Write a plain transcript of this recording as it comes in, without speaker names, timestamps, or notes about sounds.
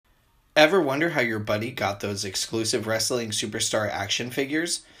Ever wonder how your buddy got those exclusive wrestling superstar action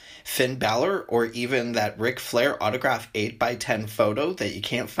figures? Finn Balor, or even that Ric Flair autograph 8x10 photo that you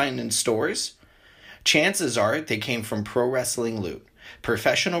can't find in stores? Chances are they came from Pro Wrestling Loot,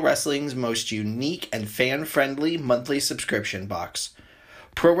 professional wrestling's most unique and fan-friendly monthly subscription box.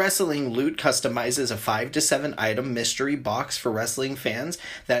 Pro Wrestling Loot customizes a 5 to 7 item mystery box for wrestling fans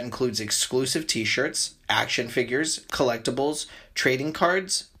that includes exclusive t-shirts, action figures, collectibles, trading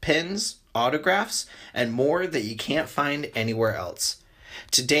cards, pins, autographs, and more that you can't find anywhere else.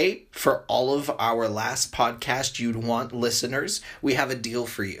 Today, for all of our last podcast you'd want listeners, we have a deal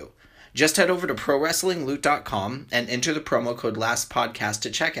for you. Just head over to ProWrestlingLoot.com and enter the promo code LASTPODCAST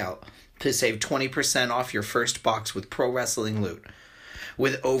at checkout to save 20% off your first box with Pro Wrestling Loot.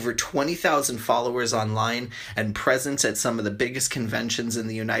 With over 20,000 followers online and presence at some of the biggest conventions in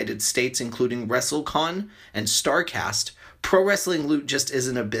the United States, including WrestleCon and StarCast, Pro Wrestling Loot just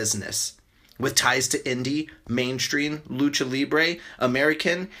isn't a business. With ties to indie, mainstream, lucha libre,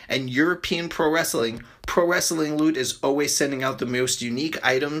 American, and European pro wrestling, Pro Wrestling Loot is always sending out the most unique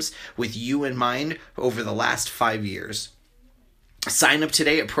items with you in mind over the last 5 years. Sign up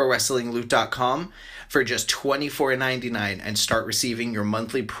today at ProWrestlingLoot.com for just $24.99 and start receiving your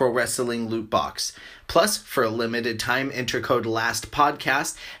monthly Pro Wrestling Loot box. Plus, for a limited time, enter code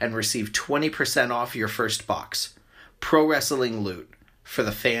LASTPODCAST and receive 20% off your first box. Pro Wrestling Loot, for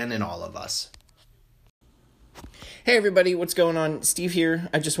the fan in all of us. Hey everybody, what's going on? Steve here.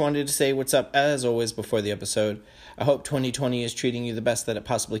 I just wanted to say what's up as always before the episode. I hope 2020 is treating you the best that it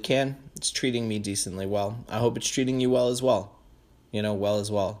possibly can. It's treating me decently well. I hope it's treating you well as well. Well as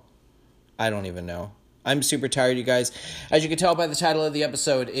well. I don't even know. I'm super tired, you guys. As you can tell by the title of the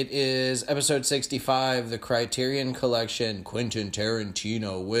episode, it is episode 65, the Criterion Collection, Quentin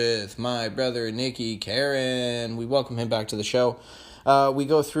Tarantino with my brother Nicky, Carin. We welcome him back to the show. We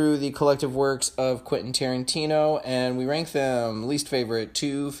go through the collective works of Quentin Tarantino, and we rank them least favorite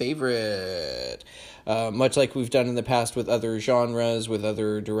to favorite. Much like we've done in the past with other genres, with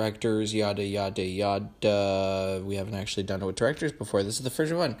other directors, yada, yada, yada. We haven't actually done it with directors before. This is the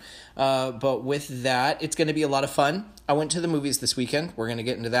first one. But with that, it's going to be a lot of fun. I went to the movies this weekend. We're going to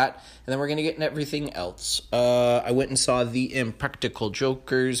get into that. And then we're going to get into everything else. I went and saw the Impractical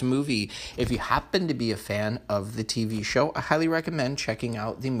Jokers movie. If you happen to be a fan of the TV show, I highly recommend checking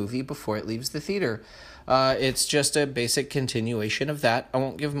out the movie before it leaves the theater. It's just a basic continuation of that. I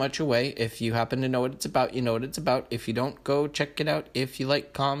won't give much away. If you happen to know what it's about, you know what it's about. If you don't, go check it out if you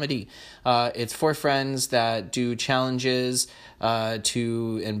like comedy. It's 4 friends that do challenges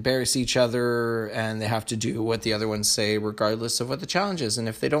to embarrass each other, and they have to do what the other ones say regardless of what the challenge is. And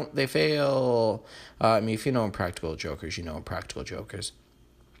if they don't, they fail. If you know Impractical Jokers, you know Impractical Jokers.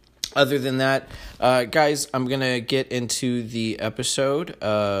 Other than that, guys, I'm going to get into the episode.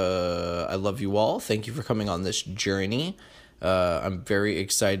 I love you all. Thank you for coming on this journey. I'm very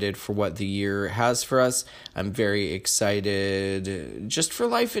excited for what the year has for us. I'm very excited just for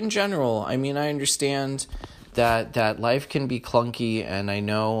life in general. I mean, I understand that life can be clunky, and I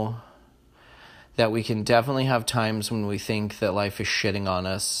know that we can definitely have times when we think that life is shitting on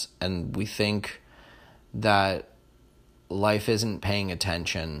us, and we think that life isn't paying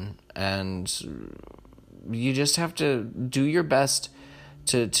attention, and you just have to do your best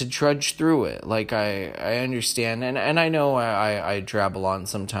to trudge through it. Like, I understand, and I know I drabble on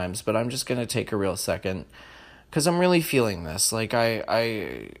sometimes, but I'm just going to take a real second, because I'm really feeling this. Like,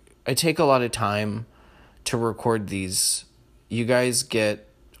 I take a lot of time to record these. You guys get,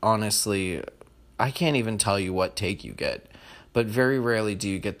 honestly, I can't even tell you what take you get, but very rarely do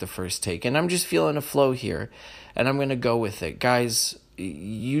you get the first take, and I'm just feeling a flow here. And I'm going to go with it. Guys,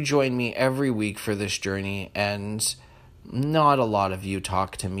 you join me every week for this journey, and not a lot of you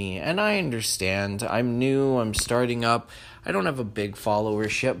talk to me. And I understand. I'm new. I'm starting up. I don't have a big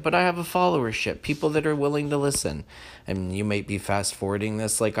followership, but I have a followership. People that are willing to listen. And you might be fast-forwarding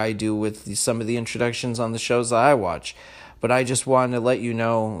this like I do with some of the introductions on the shows that I watch. But I just want to let you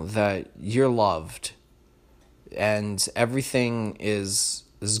know that you're loved. And everything is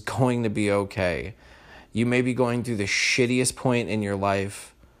going to be okay. You may be going through the shittiest point in your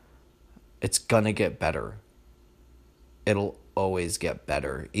life. It's gonna get better. It'll always get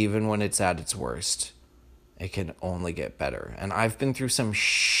better. Even when it's at its worst, it can only get better. And I've been through some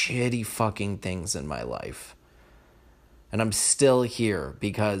shitty fucking things in my life. And I'm still here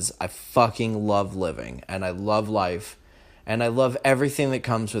because I fucking love living. And I love life. And I love everything that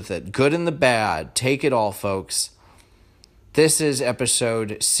comes with it. Good and the bad. Take it all, folks. This is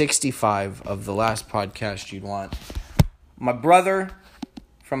episode 65 of the last podcast you'd want. My brother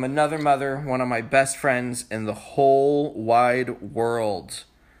from another mother, one of my best friends in the whole wide world,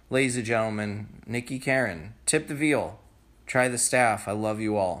 Ladies and gentlemen, Nicky, Carin, tip the veal. Try the staff. I love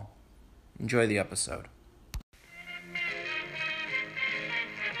you all. Enjoy the episode.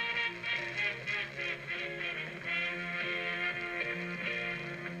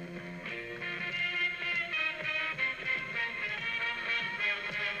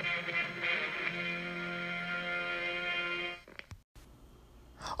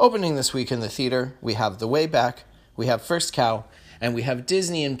 Opening this week in the theater, we have The Way Back, we have First Cow, and we have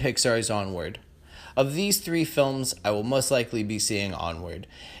Disney and Pixar's Onward. Of these three films, I will most likely be seeing Onward.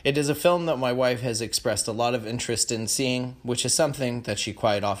 It is a film that my wife has expressed a lot of interest in seeing, which is something that she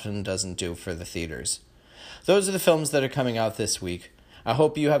quite often doesn't do for the theaters. Those are the films that are coming out this week. I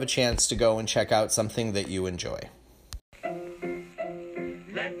hope you have a chance to go and check out something that you enjoy.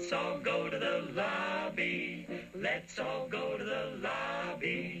 Let's all go to the lobby. Let's all go to the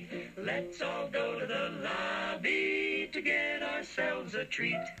lobby. Let's all go to the lobby to get ourselves a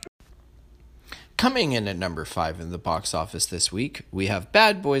treat. Coming in at number 5 in the box office this week, we have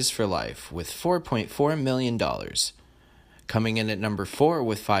Bad Boys for Life with $4.4 million. Coming in at number 4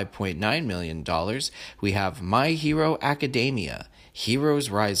 with $5.9 million, we have My Hero Academia, Heroes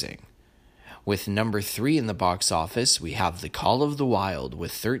Rising. With number 3 in the box office, we have The Call of the Wild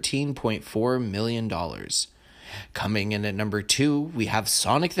with $13.4 million. Coming in at number 2, we have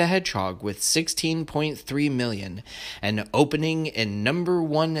Sonic the Hedgehog with $16.3 million, and opening in number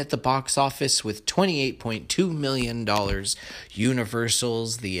 1 at the box office with $28.2 million,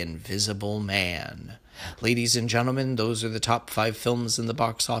 Universal's The Invisible Man. Ladies and gentlemen, those are the top 5 films in the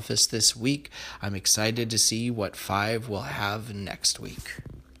box office this week. I'm excited to see what 5 we'll have next week.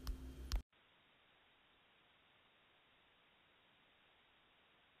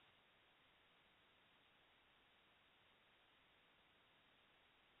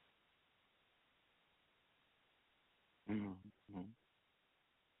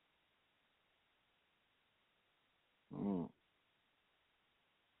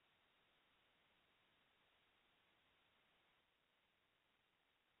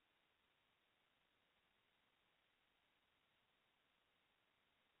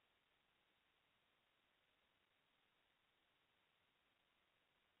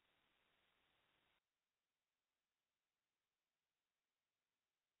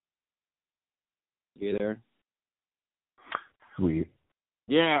 You there? Sweet.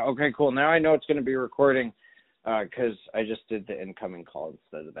 Yeah, okay, cool. Now I know it's going to be recording because I just did the incoming call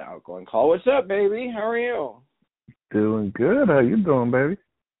instead of the outgoing call. What's up, baby? How are you? Doing good. How you doing, baby?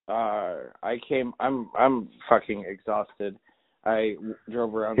 I'm fucking exhausted. I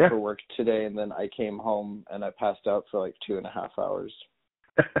drove around for work today, and then I came home, and I passed out for like 2.5 hours.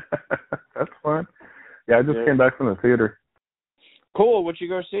 That's fine. Yeah, I just came back from the theater. Cool. What'd you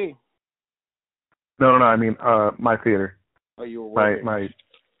go see? No, I mean, my theater. Oh, you were working? My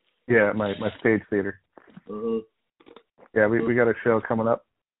stage theater. Mm-hmm. Yeah, we got a show coming up.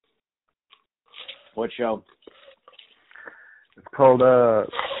 What show? It's called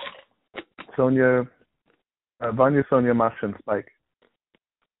Vanya, Sonia, Masha, and Spike.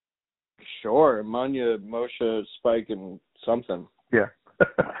 Sure, Manya, Moshe, Spike, and something. Yeah.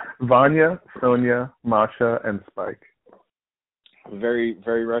 Vanya, Sonia, Masha, and Spike. Very,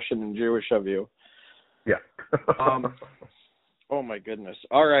 very Russian and Jewish of you. Yeah. Oh my goodness.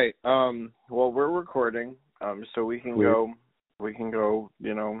 All right. Well, we're recording. So we can go,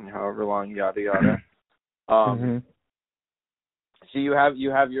 you know, however long, yada yada. So you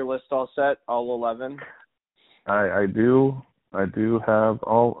have your list all set, all 11? I do have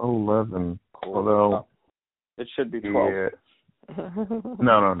all 11. Cool. Although it should be 12. Yeah.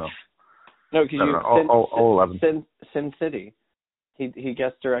 No. No, because all 11. Sin City. He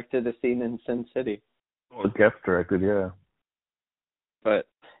guest directed a scene in Sin City. Well, guest directed, yeah. But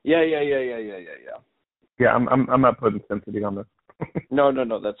yeah. Yeah, I'm not putting Sin City on this. No,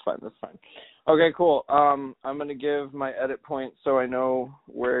 that's fine. Okay, cool. I'm gonna give my edit point so I know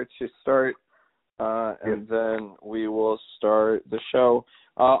where to start, and then we will start the show.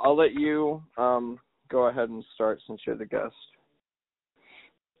 I'll let you go ahead and start since you're the guest.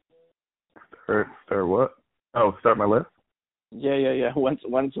 Start what? Oh, start my list? Yeah.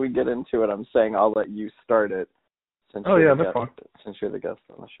 Once we get into it, I'm saying I'll let you start it. Since that's fine. Since you're the guest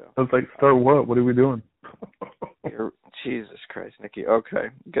on the show. I was like, start what? What are we doing? Jesus Christ, Nicky.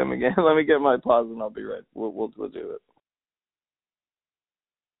 Okay, let me get my pause and I'll be right. We'll do it.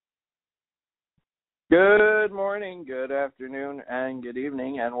 Good morning, good afternoon, and good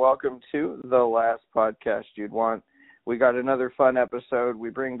evening, and welcome to the last podcast you'd want. We got another fun episode. We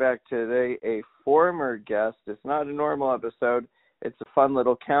bring back today a former guest. It's not a normal episode. It's a fun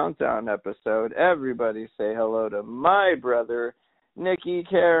little countdown episode. Everybody say hello to my brother, Nicky,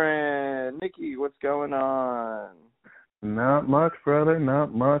 Carin. Nicky, what's going on? Not much, brother.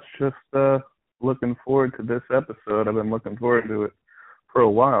 Not much. Just looking forward to this episode. I've been looking forward to it for a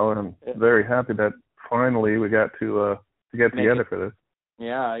while, and I'm very happy that finally we got to get together for this.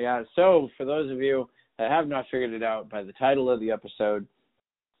 Yeah. So, for those of you that have not figured it out by the title of the episode,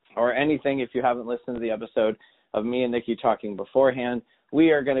 or anything, if you haven't listened to the episode of me and Nicky talking beforehand,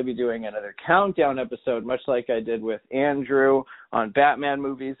 we are going to be doing another countdown episode, much like I did with Andrew on Batman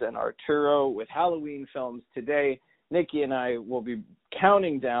movies and Arturo with Halloween films. Today, Nicky and I will be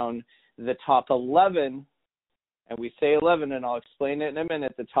counting down the top 11, and we say 11, and I'll explain it in a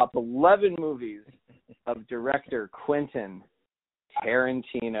minute, the top 11 movies of director Quentin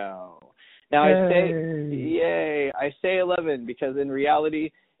Tarantino. Now, I say 11 because in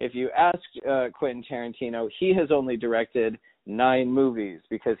reality, if you ask Quentin Tarantino, he has only directed 9 movies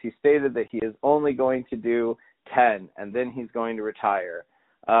because he stated that he is only going to do 10 and then he's going to retire.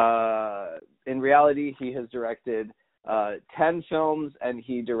 In reality, he has directed 10 films, and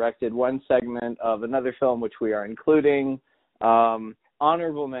he directed one segment of another film, which we are including.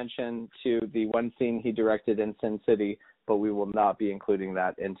 Honorable mention to the one scene he directed in Sin City, but we will not be including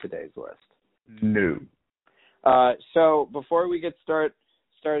that in today's list. No. So before we get started,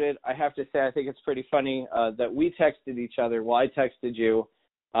 I have to say I think it's pretty funny that we texted each other. Well, I texted you.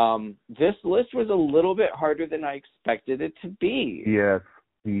 This list was a little bit harder than I expected it to be.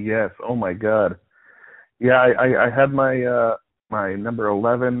 Yes. Oh my God. Yeah, I had my my number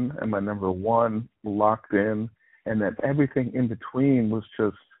 11 and my number 1 locked in, and then everything in between was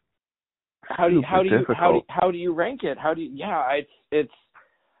just how do you rank it?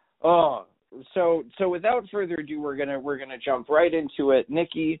 So without further ado, we're gonna jump right into it.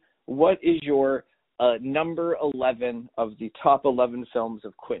 Nicky, what is your number 11 of the top 11 films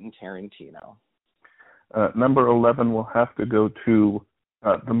of Quentin Tarantino? Number 11 will have to go to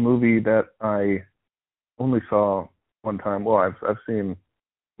the movie that I only saw one time. Well, I've seen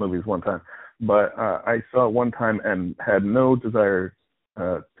movies one time, but I saw it one time and had no desire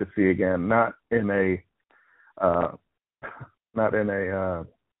to see again. Not in a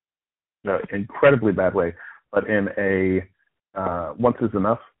incredibly bad way, but in a once is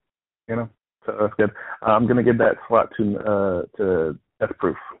enough, you know. So that's good. I'm gonna give that slot to Death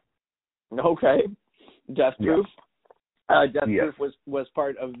Proof. Okay, Death Proof. Yeah. Death Proof was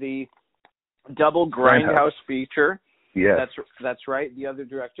part of the double Grindhouse feature. Yes. That's right. The other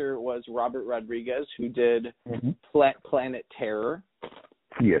director was Robert Rodriguez, who did Planet Terror.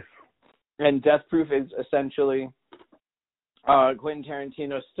 Yes. And Death Proof is essentially Quentin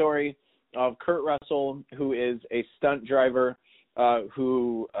Tarantino's story of Kurt Russell, who is a stunt driver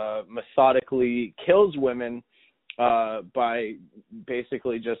who methodically kills women by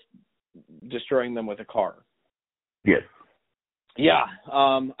basically just destroying them with a car. Yes. Yeah,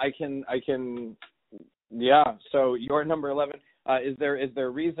 I can. Yeah. So your number 11. Is there a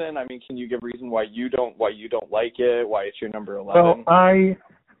reason? I mean, can you give a reason why you don't like it? Why it's your number 11? Well,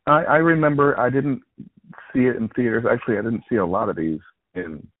 I remember I didn't see it in theaters. Actually, I didn't see a lot of these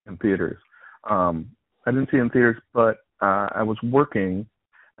in theaters. I didn't see it in theaters, but I was working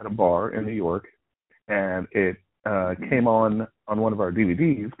at a bar in New York, and it came on one of our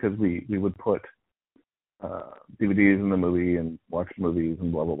DVDs because we would put DVDs in the movie and watch movies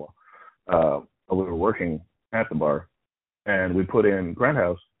and blah, blah, blah. We were working at the bar, and we put in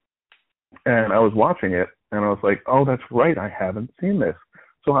Grindhouse, and I was watching it, and I was like, oh, that's right, I haven't seen this.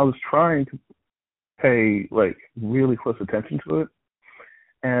 So I was trying to pay, really close attention to it,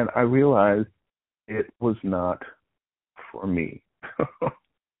 and I realized it was not for me.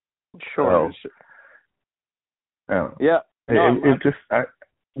 Sure. So, I don't know. Yeah. I just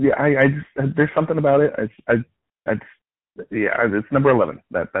there's something about it. It's number 11.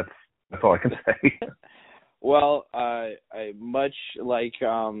 That's all I can say. Well, I much like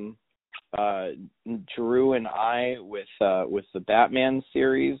Drew and I with the Batman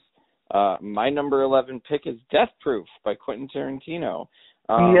series. My number 11 pick is Death Proof by Quentin Tarantino.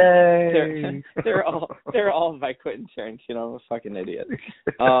 Yay! They're all by Quentin Tarantino. I'm a fucking idiot.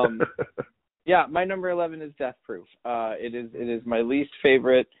 Yeah, my number 11 is Death Proof. It is my least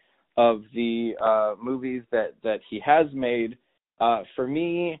favorite of the movies that he has made. For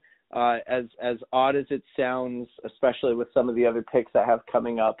me, as odd as it sounds, especially with some of the other picks I have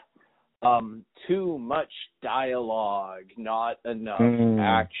coming up, too much dialogue, not enough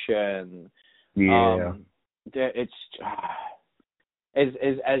action. Yeah.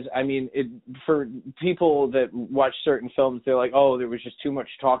 For people that watch certain films, they're like, oh, there was just too much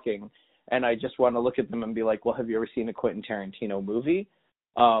talking. And I just want to look at them and be like, well, have you ever seen a Quentin Tarantino movie?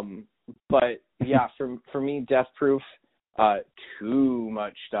 But yeah, for me, Death Proof too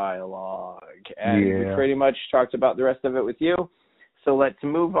much dialogue. And we pretty much talked about the rest of it with you. So let's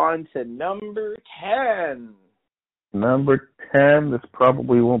move on to number 10. Number 10, this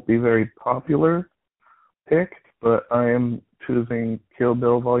probably won't be very popular pick, but I am choosing Kill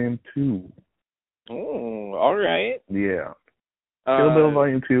Bill Volume 2. Oh, all right. Yeah. Kill Bill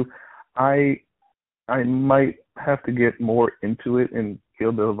Volume 2. I might have to get more into it in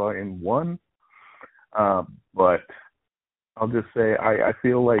Kill Bill Volume 1, but I'll just say I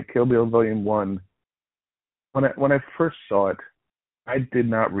feel like Kill Bill Volume 1, when I first saw it, I did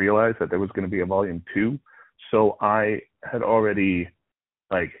not realize that there was going to be a Volume 2, so I had already,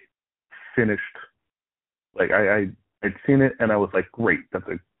 finished, I'd seen it, and I was like, great, that's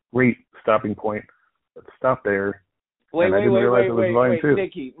a great stopping point. Let's stop there. Wait,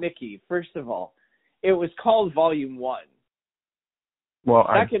 Nicky, first of all, it was called Volume 1. Well,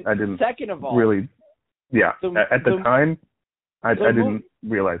 I didn't second of all, really, yeah, at the time, I didn't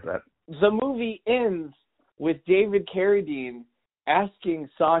realize that. The movie ends with David Carradine asking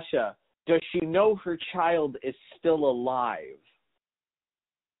Sasha, does she know her child is still alive?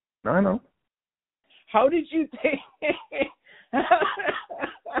 I know. How did you think?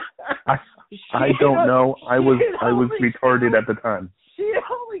 I don't know. I was retarded at the time. She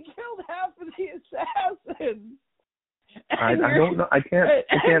only killed half of the assassins. I don't know. I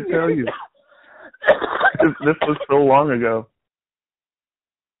can't tell you. This was so long ago.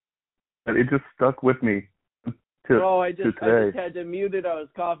 And it just stuck with me I just had to mute it. I was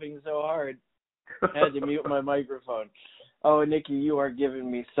coughing so hard. I had to mute my microphone. Oh, Nicky, you are giving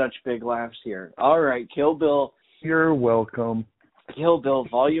me such big laughs here. All right, Kill Bill. You're welcome. Kill Bill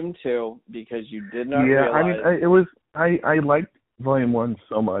Volume 2, because you did not realize. realize. It was. I liked Volume 1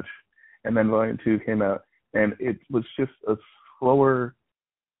 so much, and then Volume 2 came out, and it was just a slower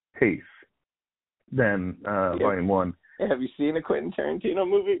pace than Volume 1. Have you seen a Quentin Tarantino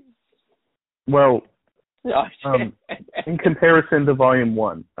movie? Well, in comparison to Volume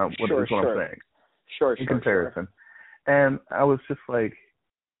 1, what I'm saying. Sure. In comparison. And I was just like,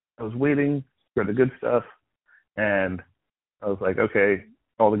 I was waiting for the good stuff, and I was like, okay,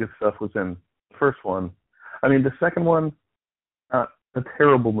 all the good stuff was in the first one. I mean, the second one, a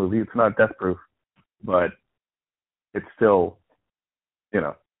terrible movie. It's not Death Proof, but it's still,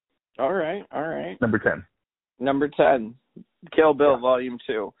 All right. Number 10. Number 10, Kill Bill Volume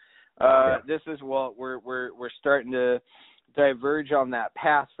 2. This is we're starting to diverge on that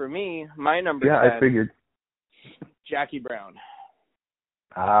path. For me, my number 10. Yeah, I figured. Jackie Brown.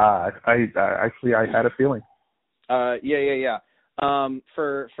 I had a feeling. Yeah.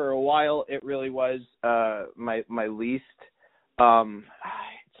 For a while, it really was my least.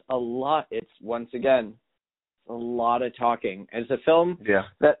 It's a lot. It's once again a lot of talking. As a film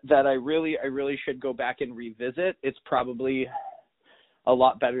that I really should go back and revisit. It's probably a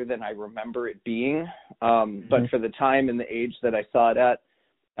lot better than I remember it being. But for the time and the age that I saw it at,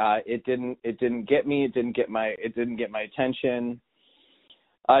 it didn't get me. It didn't get my attention.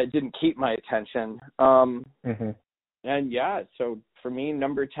 It didn't keep my attention. And so for me,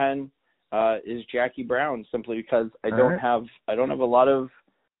 number 10 is Jackie Brown, simply because I don't have a lot of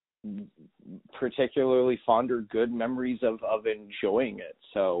particularly fond or good memories of enjoying it.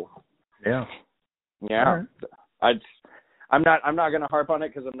 So I'm not going to harp on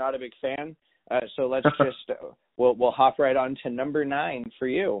it because I'm not a big fan. So let's just we'll hop right on to number 9 for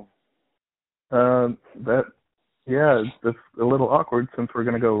you. It's a little awkward since we're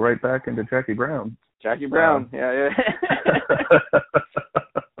going to go right back into Jackie Brown. Jackie Brown, yeah.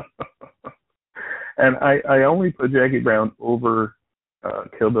 And I only put Jackie Brown over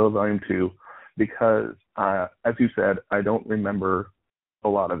Kill Bill Volume 2 because, as you said, I don't remember a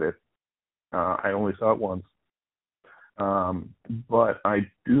lot of it. I only saw it once. But I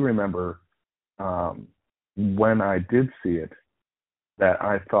do remember when I did see it that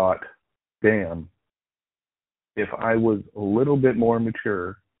I thought, damn, if I was a little bit more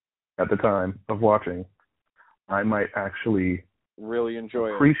mature at the time of watching, I might actually really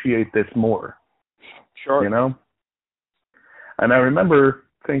appreciate this more. Sure. And I remember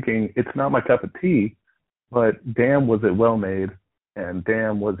thinking, it's not my cup of tea, but damn was it well made, and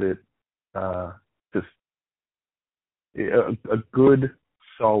damn was it just a good,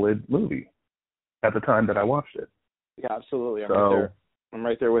 solid movie at the time that I watched it. Yeah, absolutely. I'm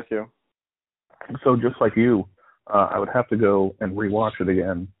right there with you. So just like you, I would have to go and rewatch it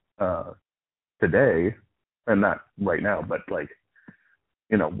again today, and not right now, but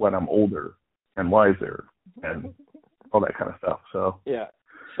when I'm older and wiser and all that kind of stuff. So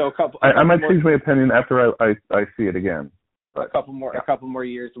so I might change my opinion after I see it again. But, a couple more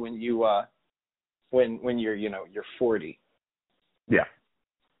years when you when you're 40. Yeah.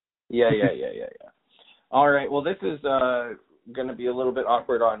 Yeah. All right. Well, this is going to be a little bit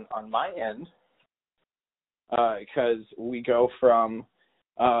awkward on my end because we go from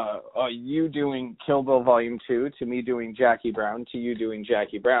you doing Kill Bill Volume 2 to me doing Jackie Brown to you doing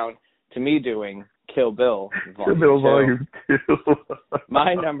Jackie Brown to me doing Kill Bill Volume 2. Kill Bill Volume 2.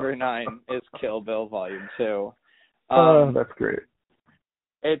 My number 9 is Kill Bill Volume 2. Oh, that's great.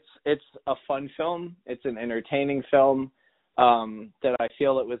 It's a fun film. It's an entertaining film. That I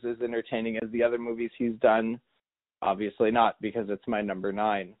feel it was as entertaining as the other movies he's done. Obviously not, because it's my number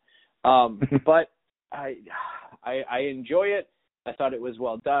 9. But I enjoy it. I thought it was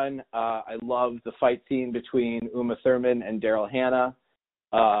well done. I love the fight scene between Uma Thurman and Daryl Hannah.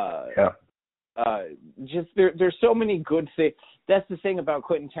 Just there's so many good things. That's the thing about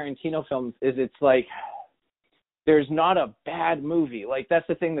Quentin Tarantino films is it's like there's not a bad movie. Like that's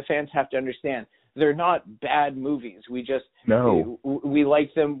the thing the fans have to understand. They're not bad movies. We just we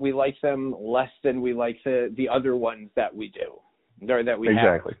like them. We like them less than we like the other ones that we do or that we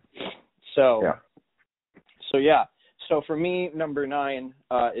have. So yeah. So for me, number 9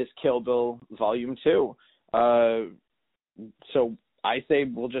 is Kill Bill Volume 2. So I say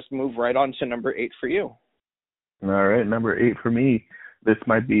we'll just move right on to number 8 for you. All right, number 8 for me. This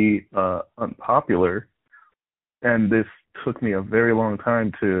might be unpopular, and this took me a very long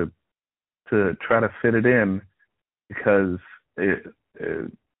time to try to fit it in because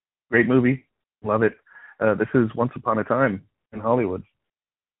great movie, love it. This is Once Upon a Time in Hollywood,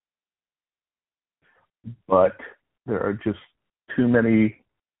 but there are just too many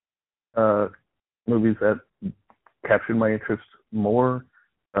movies that captured my interest more,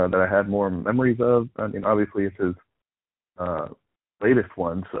 that I had more memories of. I mean, obviously it's his latest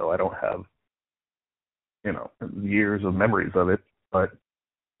one, so I don't have years of memories of it, but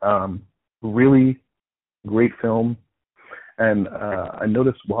really great film. And I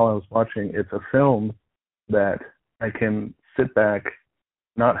noticed while I was watching, it's a film that I can sit back,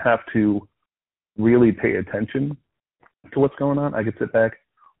 not have to really pay attention to what's going on. I could sit back,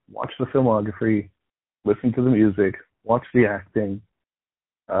 watch the filmography, listen to the music, watch the acting,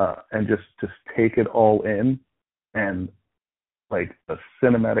 and just take it all in. And like a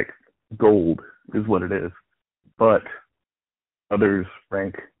cinematic gold is what it is. But others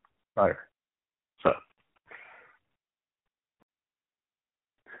rank higher. So,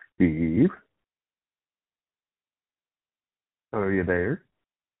 Steve, are you there?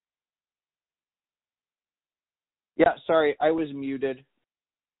 Yeah, sorry, I was muted.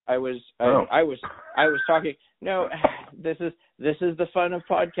 I was talking. No, this is the fun of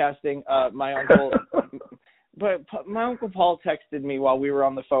podcasting. My uncle Paul texted me while we were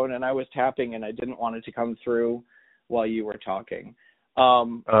on the phone, and I was tapping, and I didn't want it to come through while you were talking.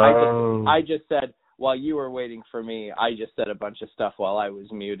 I just said while you were waiting for me, I just said a bunch of stuff while I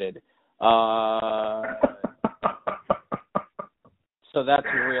was muted. So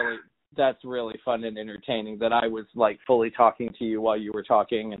that's really fun and entertaining that I was like fully talking to you while you were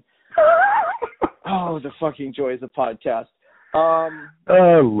talking, and the fucking joys of podcast.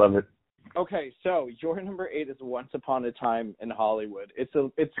 I love it. Okay, so your number 8 is Once Upon a Time in Hollywood. It's a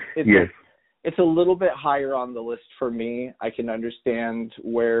little bit higher on the list for me. I can understand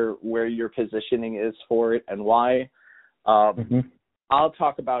where your positioning is for it and why. I'll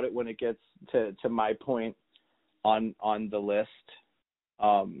talk about it when it gets to my point on the list.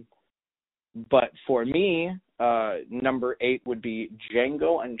 But for me, number 8 would be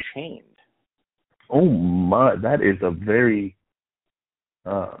Django Unchained. Oh my, that is a very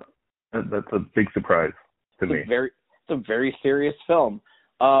that's a big surprise to me. It's a very serious film.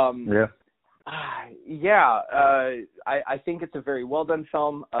 I think it's a very well done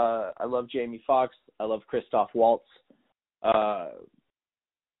film. I love Jamie Foxx. I love Christoph Waltz. That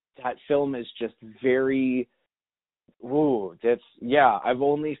film is just very. I've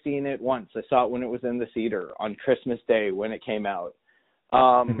only seen it once. I saw it when it was in the theater on Christmas Day when it came out.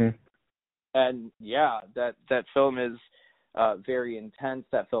 And that film is very intense.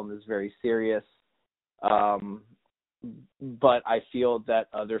 That film is very serious. But I feel that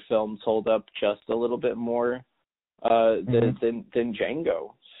other films hold up just a little bit more than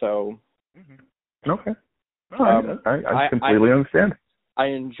Django. So okay, I completely understand. I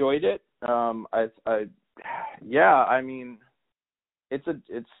enjoyed it. I mean, it's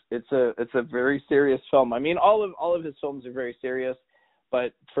a very serious film. I mean, all of his films are very serious,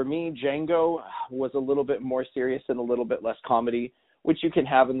 but for me, Django was a little bit more serious and a little bit less comedy, which you can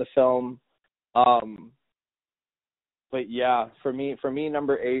have in the film. But yeah, for me,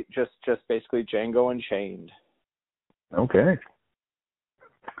 number 8, just basically Django Unchained. Okay.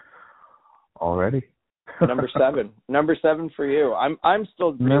 Alrighty. Number 7. Number 7 for you. I'm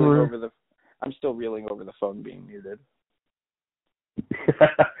still reeling over the phone being muted.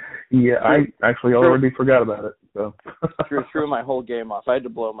 Yeah, I actually already forgot about it. So threw my whole game off. I had to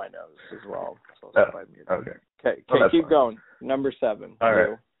blow my nose as well. So that's why I muted. Okay. Okay, keep fine. going. Number 7. All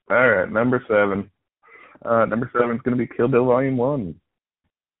right. Number 7. Number 7 is going to be Kill Bill Volume 1.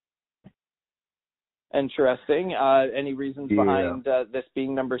 Interesting. Any reasons behind this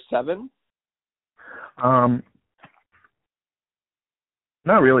being number 7? Not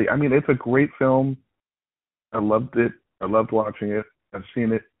really. I mean, it's a great film. I loved it. I loved watching it. I've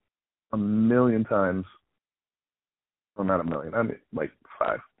seen it a million times. Well, not a million. I mean, like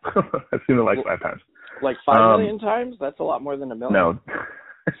 5. I've seen it like 5 times. Like 5 million times? That's a lot more than a million. No.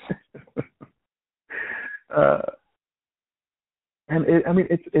 And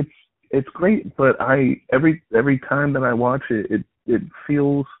it's great, but every time that I watch it, it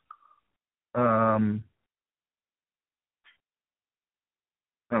feels I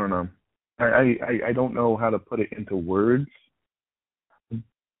don't know. I don't know how to put it into words,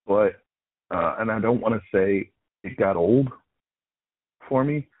 but and I don't want to say it got old for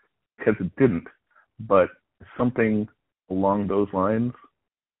me because it didn't, but something along those lines.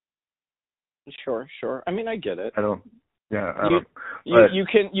 Sure. I mean, I get it. I don't. You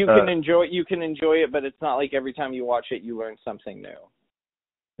can enjoy it, but it's not like every time you watch it you learn something new.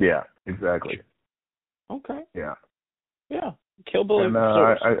 Yeah, exactly. Okay. Yeah. Kill Bill.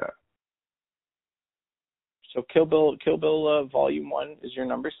 So Kill Bill Volume 1 is your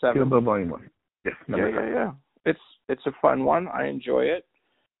number 7. Kill Bill Volume 1. Yes. Yeah. It's a fun one. I enjoy it.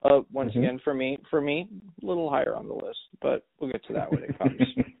 Once again, for me, a little higher on the list, but we'll get to that when it comes.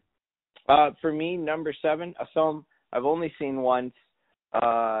 For me, number 7, a film I've only seen once,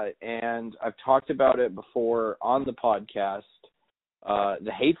 and I've talked about it before on the podcast.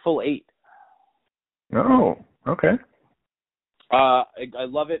 The Hateful Eight. Oh, okay. I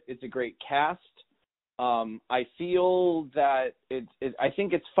love it. It's a great cast. I feel that I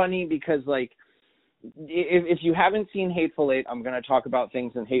think it's funny because, like, if you haven't seen Hateful Eight, I'm going to talk about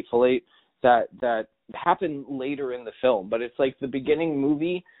things in Hateful Eight that happen later in the film. But it's like the beginning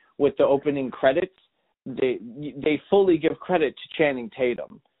movie with the opening credits. They fully give credit to Channing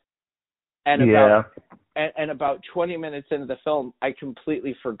Tatum. And about 20 minutes into the film, I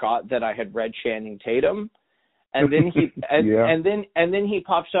completely forgot that I had read Channing Tatum. And then he and then he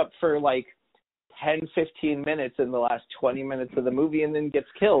pops up for like 10-15 minutes in the last 20 minutes of the movie and then gets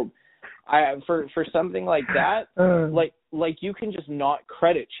killed. For something like that, like you can just not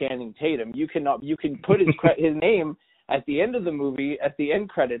credit Channing Tatum. You can put his name at the end of the movie at the end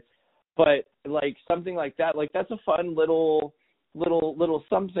credits, but like something like that, like that's a fun little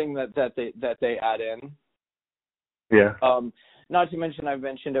something that they add in. Yeah. Not to mention, I've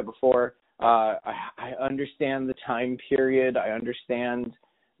mentioned it before. I understand the time period. I understand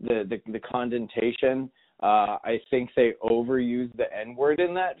the connotation. I think they overuse the N-word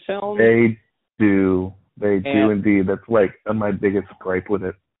in that film. They do indeed. That's like my biggest gripe with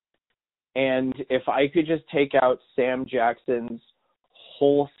it. And if I could just take out Sam Jackson's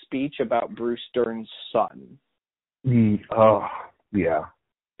whole speech about Bruce Dern's son. Oh, yeah.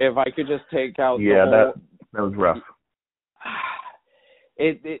 If I could just take out that was rough.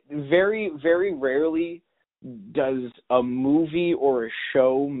 It very, very rarely does a movie or a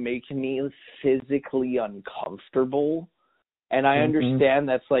show make me physically uncomfortable. And I understand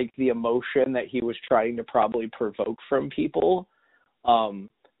that's like the emotion that he was trying to probably provoke from people.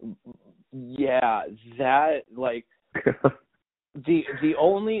 Yeah, that like the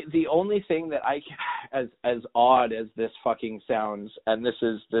only thing that I can, as odd as this fucking sounds, and this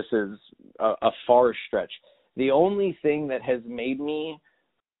is a far stretch, the only thing that has made me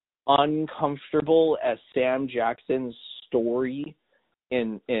uncomfortable as Sam Jackson's story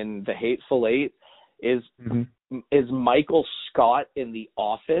in The Hateful Eight is Michael Scott in The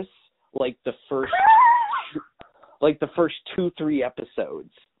Office, like the first 2-3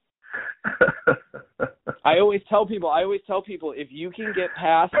 episodes. I always tell people if you can get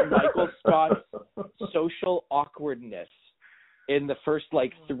past Michael Scott's social awkwardness in the first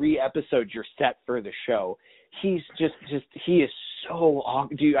like 3 episodes, you're set for the show. He's just he is so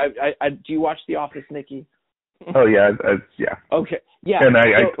awkward. Do you watch The Office, Nicky? Oh yeah, yeah. Okay, yeah. And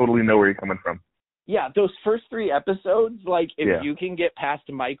I totally know where you're coming from. Yeah, those first 3 episodes, like if you can get past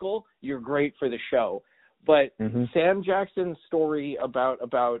Michael, you're great for the show. But Sam Jackson's story about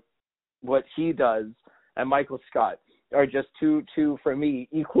what he does and Michael Scott are just two for me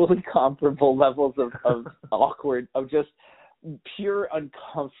equally comparable levels of awkward, of just pure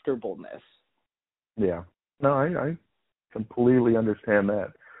uncomfortableness. Yeah. No, I completely understand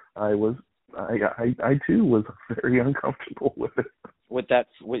that. I was I too was very uncomfortable with it.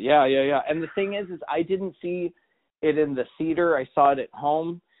 Yeah. And the thing is I didn't see it in the theater. I saw it at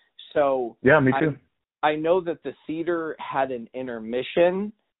home. So yeah, me too. I know that the theater had an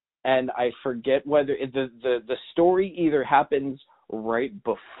intermission, and I forget whether the story either happens right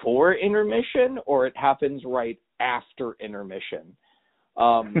before intermission or it happens right after intermission.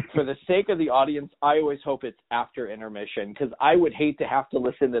 For the sake of the audience, I always hope it's after intermission, because I would hate to have to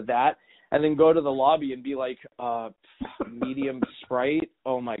listen to that and then go to the lobby and be like, medium Sprite?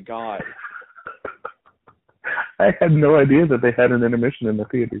 Oh, my God. I had no idea that they had an intermission in the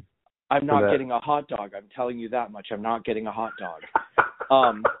theater. I'm not getting a hot dog. I'm telling you that much. I'm not getting a hot dog.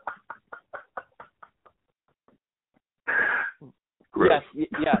 Yes,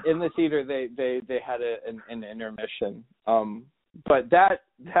 yeah. In the theater, they had an intermission. But that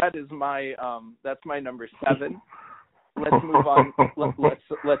is my that's my number 7. Let's move on.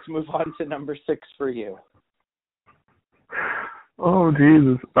 Let's move on to number 6 for you. Oh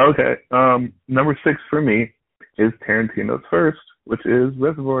Jesus. Okay. Number 6 for me is Tarantino's first, which is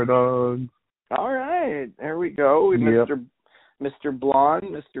Reservoir Dogs. All right, there we go. Yep. Mr. Blonde,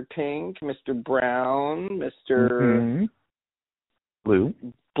 Mr. Pink, Mr. Brown, Mr. Blue.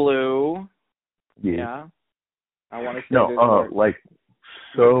 Yeah. I want to say like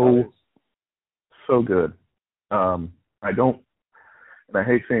so good. I don't, and I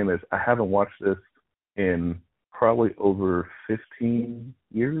hate saying this, I haven't watched this in probably over 15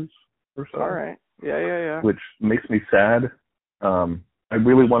 years or so. All right. Yeah. Which makes me sad. I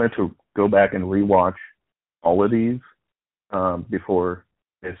really wanted to go back and rewatch all of these before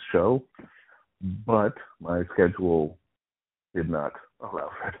this show, but my schedule did not allow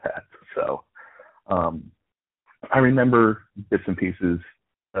for that. So I remember bits and pieces,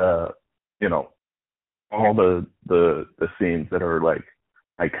 all the scenes that are like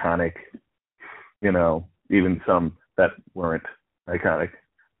iconic, even some that weren't iconic.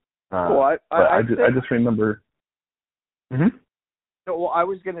 I just remember. Mm-hmm. Well, I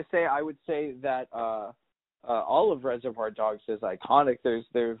was going to say, I would say that all of Reservoir Dogs is iconic. There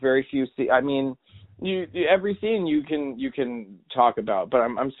are very few I mean, every scene you can talk about. But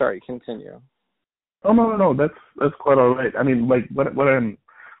I'm sorry. Continue. Oh no, that's quite all right. I mean, like what I'm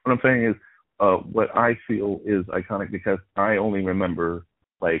saying is, what I feel is iconic because I only remember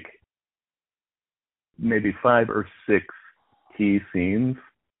like maybe 5 or 6 key scenes,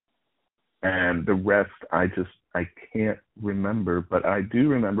 and the rest I can't remember. But I do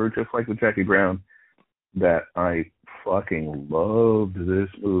remember, just like with Jackie Brown, that I fucking loved this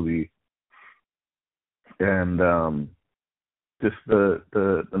movie, and just the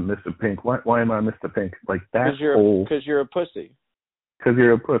Mr. Pink. Why am I Mr. Pink? Like that whole. Because you're a pussy. Because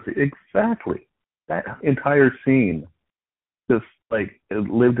you're a pussy. Exactly. That entire scene just like it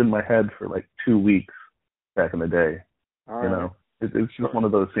lived in my head for like 2 weeks back in the day. All right. It's just one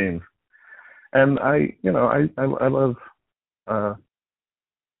of those scenes. And I love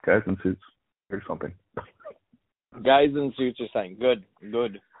guys in suits or something. Guys in suits are saying good.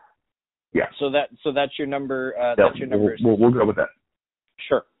 Yeah. So that's your number. That's your number. We'll go with that.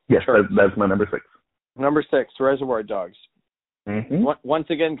 Sure. Yes, sure. That's my number 6. Number 6, Reservoir Dogs. Mm-hmm. Once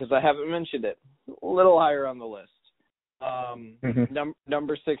again, because I haven't mentioned it, a little higher on the list.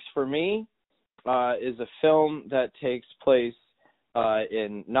 Number 6 for me is a film that takes place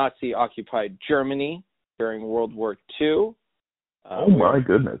in Nazi-occupied Germany during World War II. Oh my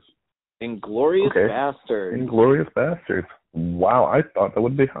goodness! Inglourious Basterds. Inglourious Basterds. Wow, I thought that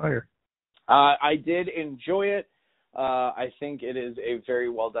would be higher. I did enjoy it. I think it is a very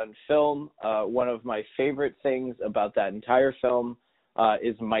well done film. One of my favorite things about that entire film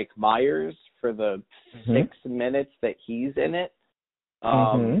is Mike Myers for the 6 minutes that he's in it.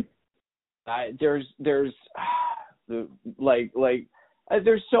 There's there's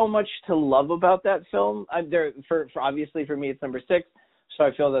so much to love about that film. For obviously for me it's number 6, so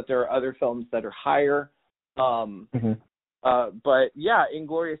I feel that there are other films that are higher. But yeah,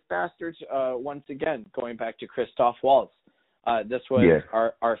 Inglourious Basterds, once again, going back to Christoph Waltz. This was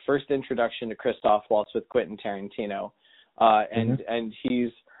our first introduction to Christoph Waltz with Quentin Tarantino. And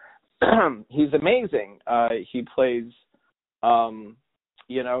he's he's amazing. He plays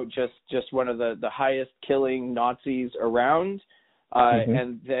just one of the highest killing Nazis around.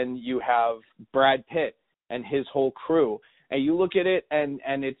 And then you have Brad Pitt and his whole crew. And you look at it and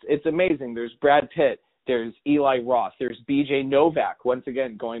it's amazing. There's Brad Pitt. There's Eli Roth. There's B.J. Novak. Once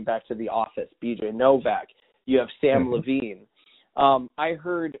again, going back to The Office, B.J. Novak. You have Sam Levine. I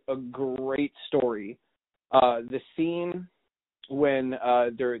heard a great story. The scene when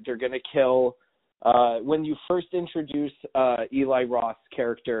they're going to kill, when you first introduce Eli Roth's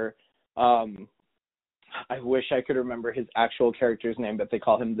character I wish I could remember his actual character's name, but they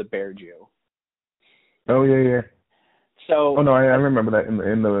call him the Bear Jew. Oh yeah. So. Oh no, I remember that in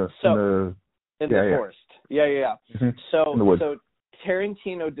the forest. Yeah. Mm-hmm. So in the woods. So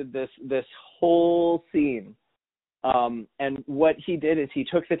Tarantino did this whole scene, and what he did is he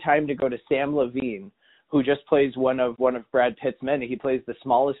took the time to go to Sam Levine, who just plays one of Brad Pitt's men. He plays the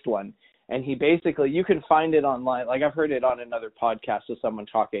smallest one, and he basically, you can find it online. Like, I've heard it on another podcast with someone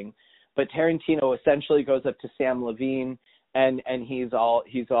talking, but Tarantino essentially goes up to Sam Levine, and he's all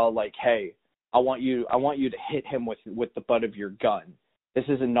like, hey, I want you to hit him with the butt of your gun. This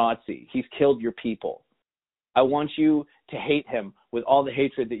is a Nazi. He's killed your people. I want you to hate him with all the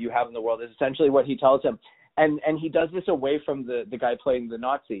hatred that you have in the world, is essentially what he tells him. And he does this away from the guy playing the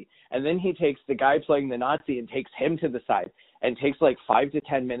Nazi. And then he takes the guy playing the Nazi and takes him to the side and takes like 5 to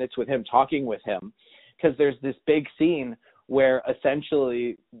 10 minutes with him, talking with him. Because there's this big scene where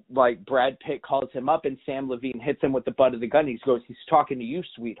essentially, like, Brad Pitt calls him up and Sam Levine hits him with the butt of the gun. He goes, he's talking to you,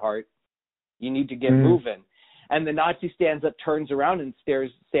 sweetheart. You need to get moving. And the Nazi stands up, turns around, and stares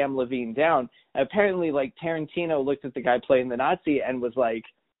Sam Levine down. And apparently, like, Tarantino looked at the guy playing the Nazi and was like,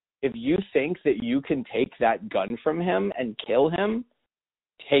 if you think that you can take that gun from him and kill him,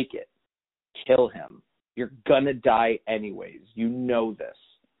 take it. Kill him. You're gonna die anyways. You know this.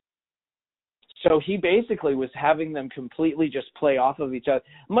 So he basically was having them completely just play off of each other,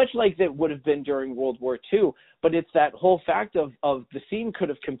 much like that would have been during World War II. But it's that whole fact of the scene could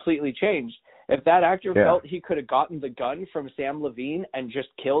have completely changed. If that actor felt he could have gotten the gun from Sam Levine and just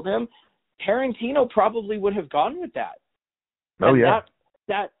killed him, Tarantino probably would have gone with that. Oh, yeah.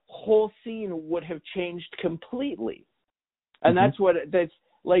 That whole scene would have changed completely. And that's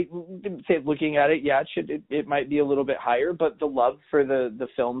like, looking at it, it might be a little bit higher, but the love for the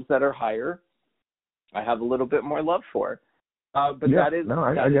films that are higher, I have a little bit more love for. I get it.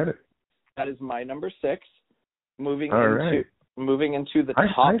 That is my number 6. Moving into the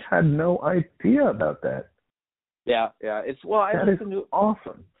top. I had no idea about that. Yeah.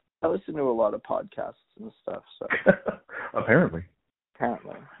 Awesome. I listen to a lot of podcasts and stuff. So apparently.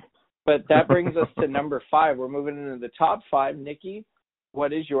 But that brings us to number 5. We're moving into the top 5. Nikki,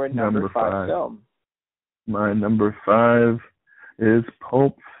 what is your number 5 film? My number 5 is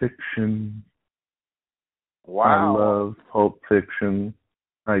Pulp Fiction. Wow. I love Pulp Fiction.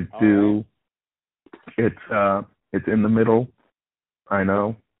 I do. Right. It's in the middle. I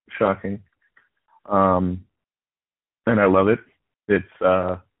know. Shocking. And I love it. It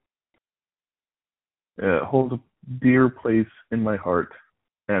holds a dear place in my heart.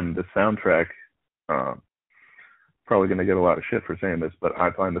 And the soundtrack, probably going to get a lot of shit for saying this, but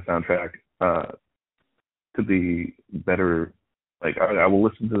I find the soundtrack to be better. Like, I will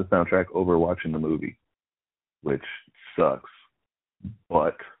listen to the soundtrack over watching the movie, which sucks.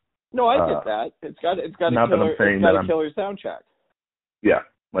 But no, I get that. It's got a killer soundtrack. Yeah,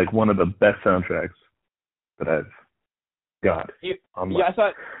 like one of the best soundtracks that I've got. I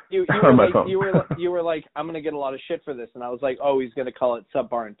thought you were like, I'm gonna get a lot of shit for this, and I was like, oh, he's gonna call it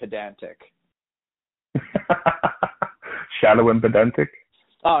subpar and pedantic. Shallow and pedantic.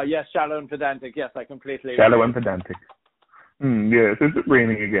 Oh yes, shallow and pedantic. Yes, I completely. Shallow and pedantic. Yes, is it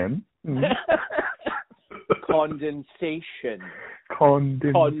raining again? Condensation.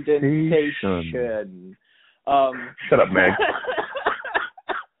 Shut up, Meg.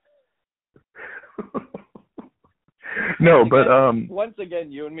 No, but once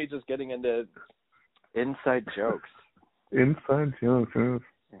again, you and me just getting into inside jokes. Inside jokes.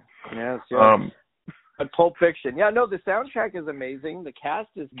 Yes. But Pulp Fiction, the soundtrack is amazing. The cast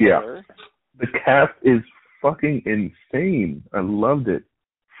is killer. Yeah. The cast is fucking insane. I loved it.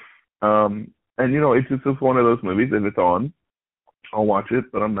 And it's just one of those movies. If it's on, I'll watch it.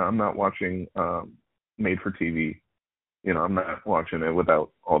 But I'm not watching made for TV. I'm not watching it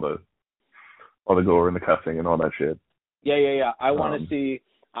without all the gore and the cussing and all that shit. Yeah. I want to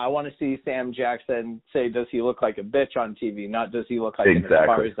see Sam Jackson say, "Does he look like a bitch on TV?" Not, "Does he look like an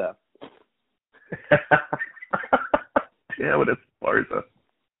Esparza?" Yeah, what Esparza?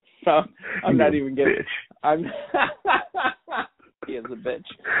 So, I'm not even getting. Bitch. He is a bitch.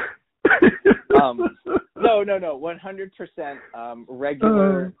 No. 100%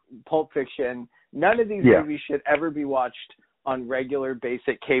 regular Pulp Fiction. None of these movies should ever be watched on regular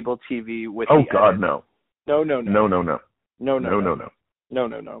basic cable TV with. Oh God, no. No. No.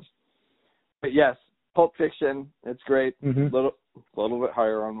 But yes, Pulp Fiction, it's great. Mm-hmm. Little bit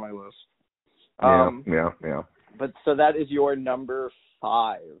higher on my list. Yeah. But so that is your number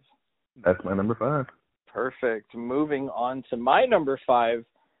 5. That's my number 5. Perfect. Moving on to my number 5,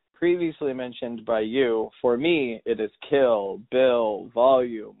 previously mentioned by you, for me, it is Kill Bill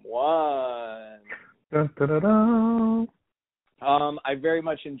Volume 1. Da, da, da, da. I very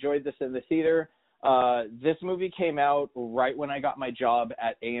much enjoyed this in the theater. This movie came out right when I got my job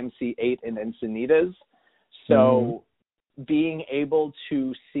at AMC 8 in Encinitas. So being able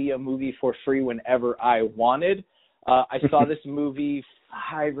to see a movie for free whenever I wanted, I saw this movie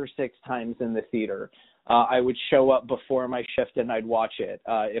 5 or 6 times in the theater. I would show up before my shift and I'd watch it.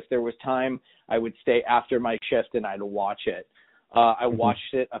 If there was time, I would stay after my shift and I'd watch it. I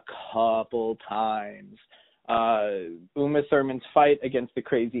watched it a couple times. Uma Thurman's fight against the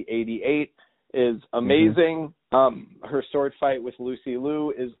Crazy 88 is amazing. Her sword fight with Lucy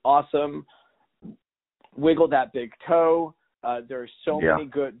Liu is awesome. Wiggle That Big Toe. There's so many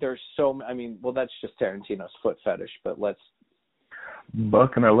good. I mean, well, that's just Tarantino's foot fetish, but let's.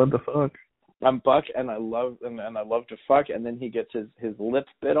 Buck and I love to fuck. I'm Buck and I love to fuck, and then he gets his lip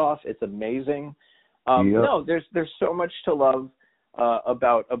bit off. It's amazing. No, there's so much to love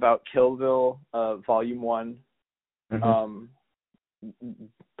about Kill Bill Volume 1.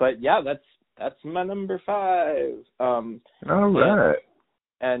 But yeah, that's my number 5. All right.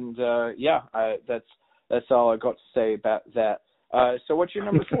 And yeah, that's all I got to say about that. So what's your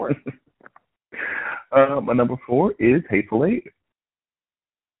number 4? My number 4 is Hateful Eight.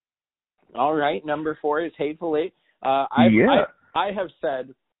 All right, number 4 is Hateful Eight. I have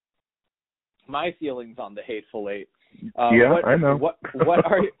said my feelings on the Hateful Eight. I know.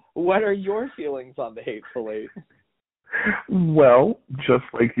 What are your feelings on the Hateful Eight? Well, just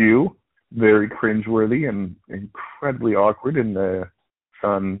like you, very cringeworthy and incredibly awkward in the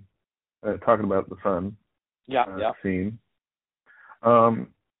sun, talking about the sun scene.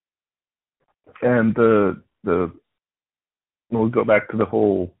 And we'll go back to the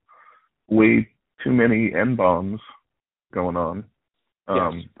whole way too many N-bombs going on. I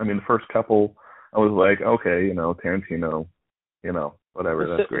mean, the first couple, I was like, okay, Tarantino, whatever,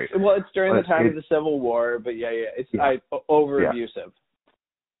 that's great. Well, it's during the time of the Civil War, but it's over abusive.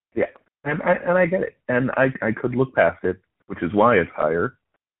 Yeah, and I get it, and I could look past it, which is why it's higher,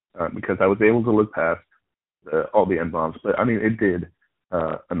 because I was able to look past all the N-bombs. But I mean, it did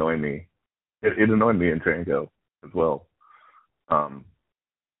annoy me. It annoyed me in Django as well,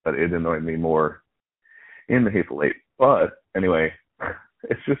 but it annoyed me more in The Hateful Eight. But anyway,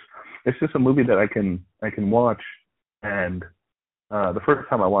 it's just a movie that I can watch, and the first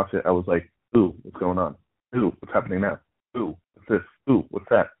time I watched it, I was like, ooh, what's going on? Ooh, what's happening now? Ooh, what's this? Ooh, what's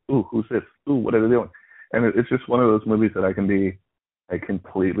that? Ooh, who's this? Ooh, what are they doing? And it's just one of those movies that I can be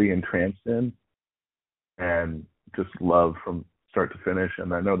completely entranced in and just love from start to finish.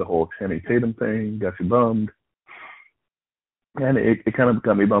 And I know the whole Channing Tatum thing got you bummed. And it kind of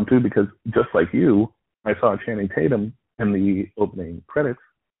got me bummed too, because just like you, I saw Channing Tatum in the opening credits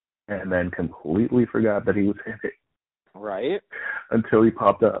and then completely forgot that he was in it. Right. Until he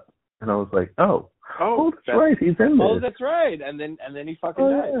popped up. And I was like, oh, that's right, he's in this. Oh, that's right. And then he fucking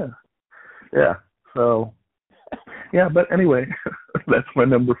died. Yeah. So, yeah, but anyway, that's my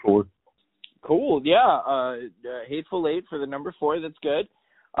number 4. Cool. Yeah. Hateful Eight for the number 4. That's good.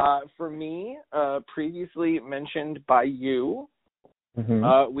 For me, previously mentioned by you,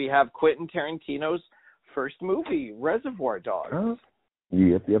 we have Quentin Tarantino's first movie, Reservoir Dogs.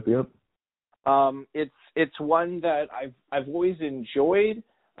 Yep. It's one that I've always enjoyed.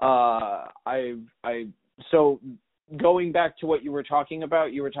 So going back to what you were talking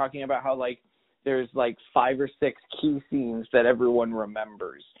about how there's 5 or 6 key scenes that everyone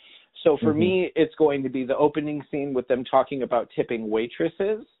remembers. So for me, it's going to be the opening scene with them talking about tipping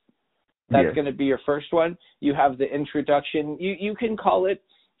waitresses. That's going to be your first one. You have the introduction. You can call it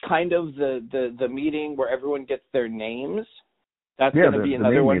kind of the meeting where everyone gets their names. That's going to be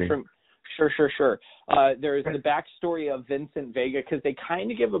another one from. Sure. There's the backstory of Vincent Vega, because they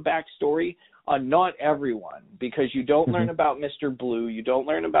kind of give a backstory on not everyone, because you don't learn about Mr. Blue, you don't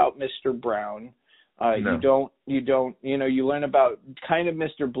learn about Mr. Brown, you learn about kind of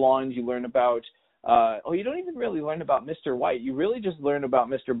Mr. Blonde, you learn about you don't even really learn about Mr. White. You really just learn about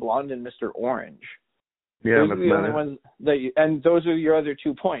Mr. Blonde and Mr. Orange. Yeah, those are the only ones and those are your other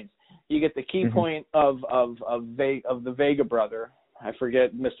 2 points. You get the key point of the Vega brother. I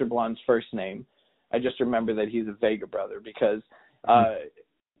forget Mr. Blonde's first name. I just remember that he's a Vega brother because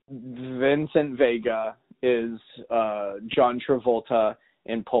Vincent Vega is John Travolta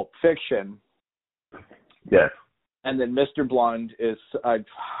in Pulp Fiction. Yes. And then Mr. Blonde is, I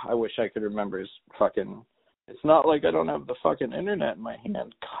wish I could remember his fucking, it's not like I don't have the fucking internet in my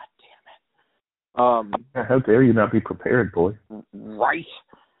hand. God damn it. How dare you not be prepared, boy. Right.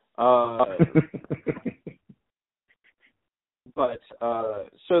 but so I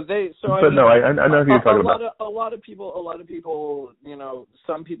But mean, no, I know who you're talking about. a lot of people,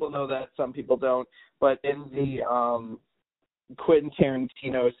 some people know that, some people don't. But in the Quentin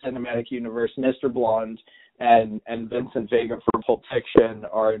Tarantino cinematic universe, Mr. Blonde and Vincent Vega for Pulp Fiction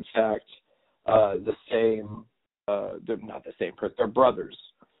are in fact the same. They're not the same person. They're brothers.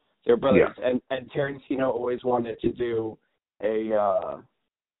 They're brothers. Yeah. And Tarantino always wanted to do a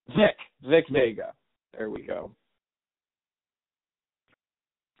Vic Vega. There we go.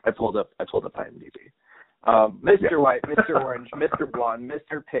 I pulled up IMDb. Mr. White, Mr. Orange, Mr. Blonde,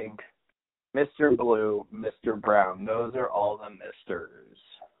 Mr. Pink, Mr. Blue, Mr. Brown. Those are all the misters.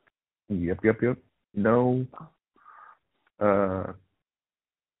 Yep. No. I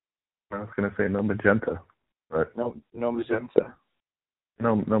was gonna say no magenta, but No magenta.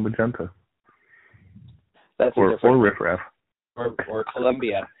 no magenta. That's or riffraff. Or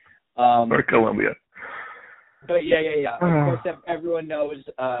Columbia. Or Columbia. But yeah. Of course, everyone knows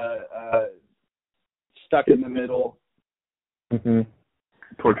Stuck in the Middle. Mm-hmm.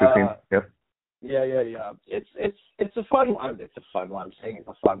 Torture scene. Yep. Yeah. It's a fun one. It's a fun one. I'm saying it's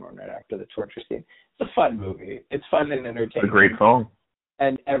a fun one right after the torture scene. It's a fun movie. It's fun and entertaining. It's a great song.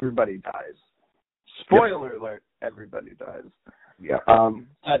 And everybody dies. Spoiler alert, everybody dies. Yeah.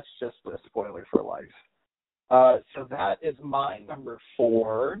 That's just a spoiler for life. So that is my number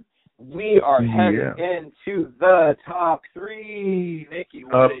 4. We are heading into the top 3. Nicky,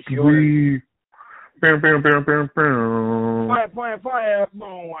 what is yours? Bam.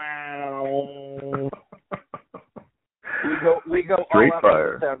 We go Straight all out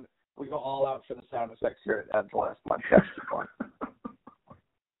fire. for the sound. We go all out for the sound effects here at the last podcast.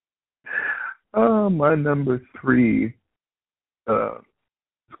 My number 3 is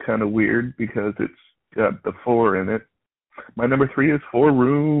kind of weird because it's got the 4 in it. My number 3 is 4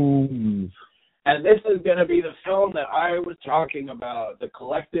 Rooms. And this is going to be the film that I was talking about, The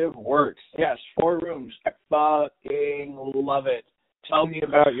Collective Works. Yes, 4 Rooms. I fucking love it. Tell me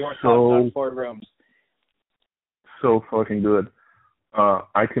about your thoughts on 4 Rooms. So fucking good.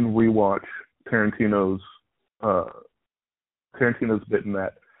 I can rewatch Tarantino's bit in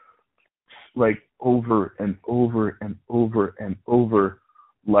that like over and over and over and over.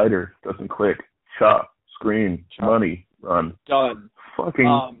 Lighter doesn't click. Chop, scream, money, run. Done.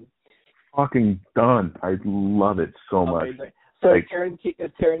 Fucking done. I love it so much. Amazing. So is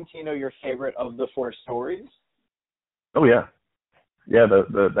Tarantino your favorite of the 4 stories? Oh yeah.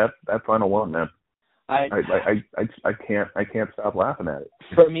 That final one, man. I can't stop laughing at it.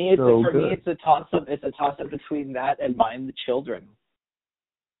 For me, it's a toss up. It's a toss up between that and Mind the Children.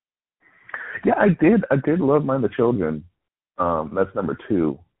 Yeah, I did love Mind the Children. That's number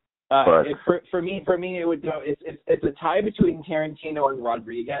 2. But for me, it would go. It's a tie between Tarantino and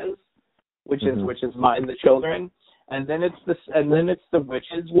Rodriguez, which is Mind the Children, and then it's the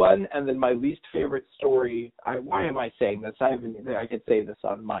Witches one, and then my least favorite story. Why am I saying this? I could say this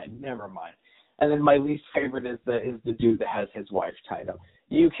on mine. Never mind. And then my least favorite is the dude that has his wife tied up.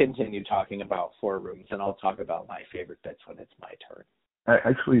 You continue talking about 4 Rooms, and I'll talk about my favorite bits when it's my turn.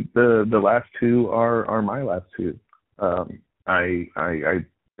 Actually, the last 2 are my last 2.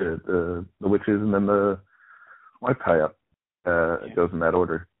 The Witches and then the wife tie up. It goes in that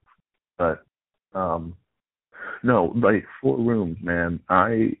order. But no, like 4 Rooms, man.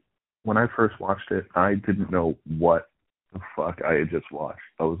 When I first watched it, I didn't know what the fuck I had just watched.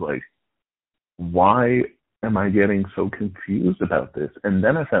 I was like, why am I getting so confused about this? And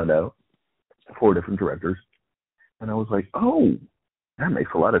then I found out 4 different directors, and I was like, oh, that makes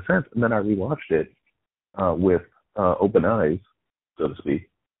a lot of sense. And then I rewatched it with open eyes, so to speak,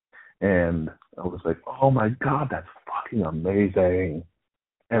 and I was like, oh my god, that's fucking amazing.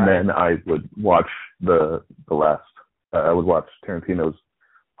 And then I would watch the last. I would watch Tarantino's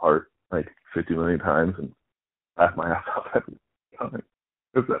part like 50 million times and laugh my ass off every time.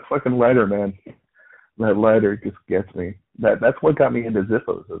 It's that fucking lighter, man. That lighter just gets me. That's what got me into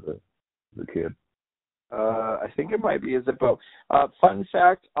Zippos as a kid. I think it might be a Zippo. Fun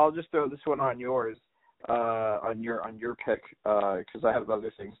fact: I'll just throw this one on yours, on your pick, because I have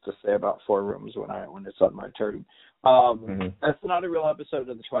other things to say about 4 Rooms when it's on my turn. That's not a real episode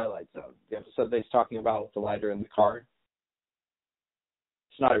of The Twilight Zone. The episode that he's talking about with the lighter in the car.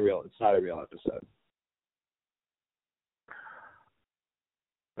 It's not a real episode.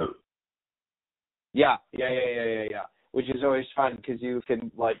 Yeah. Which is always fun because you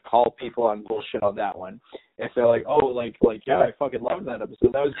can like call people on bullshit on that one. If they're like, oh, yeah, I fucking loved that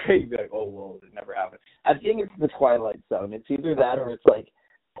episode. That was great. You'd be like, oh, well, it never happened. I think it's The Twilight Zone. It's either that or it's like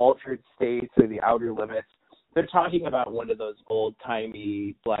Altered States or The Outer Limits. They're talking about one of those old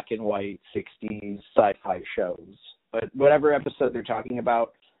timey black and white 60s sci-fi shows. but whatever episode they're talking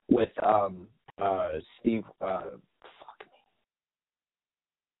about with Steve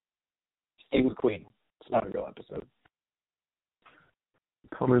McQueen. It's not a real episode.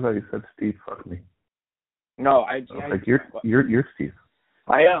 Totally thought you said Steve, fuck me. No, You're Steve.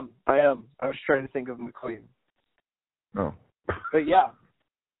 I am. I was trying to think of McQueen. Oh. But yeah,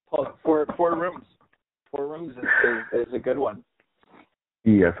 Four Rooms. 4 Rooms is a good one.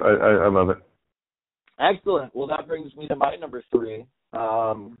 Yes, I love it. Excellent. Well, that brings me to my number 3.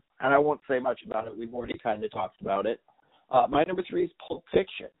 And I won't say much about it. We've already kind of talked about it. My number 3 is Pulp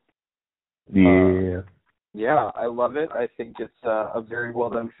Fiction. Yeah. Yeah, I love it. I think it's a very well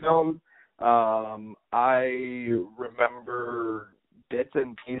done film. I remember bits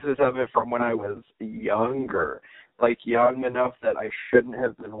and pieces of it from when I was younger, like young enough that I shouldn't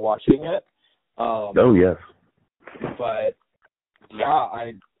have been watching it. Oh, yes. But yeah,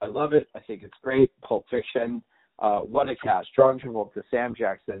 I love it. I think it's great. Pulp Fiction. What a cast. John Travolta, Sam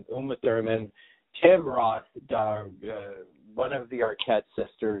Jackson, Uma Thurman, Tim Roth, one of the Arquette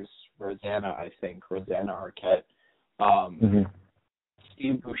sisters, Rosanna Arquette.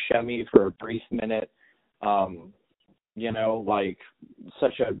 Steve Buscemi for a brief minute. Like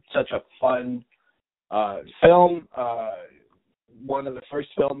such a fun film. One of the first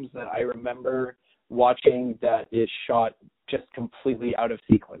films that I remember watching that is shot just completely out of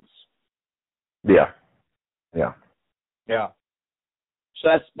sequence. Yeah. So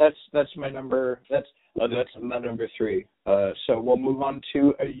that's my number. That's my number 3. So we'll move on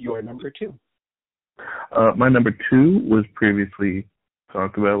to your number 2. My number 2 was previously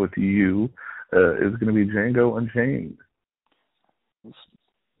talked about with you. Is going to be Django Unchained.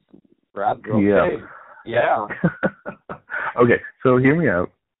 Okay. Yeah. Okay, so hear me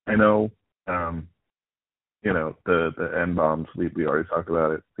out. I know, the N-bombs. We already talked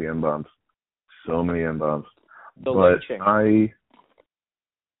about it. The N-bombs. So many N-bombs. The but lynching.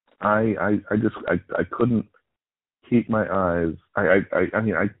 I couldn't keep my eyes.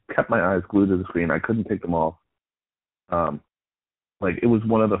 I kept my eyes glued to the screen. I couldn't take them off. It was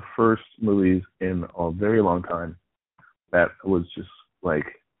one of the first movies in a very long time that was just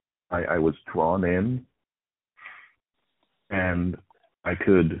I was drawn in, and I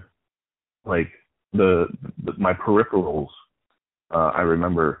could my peripherals. I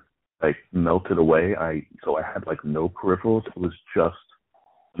remember melted away. So I had no peripherals. It was just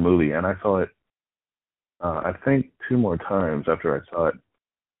the movie, and I saw it. I think 2 more times after I saw it in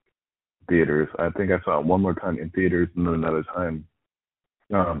theaters. I think I saw it one more time in theaters and then another time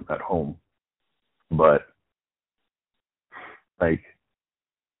at home. But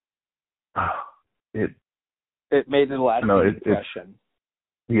it made a lasting impression.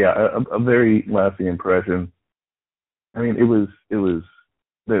 A very lasting impression. I mean, it was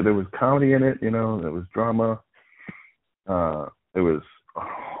there was comedy in it, there was drama. There was a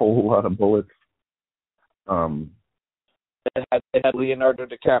whole lot of bullets. It had Leonardo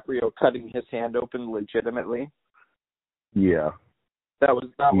DiCaprio cutting his hand open legitimately. Yeah. That was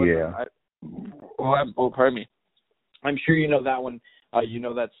yeah. Pardon me. I'm sure you know that one. You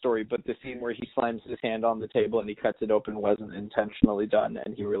know that story, but the scene where he slams his hand on the table and he cuts it open wasn't intentionally done,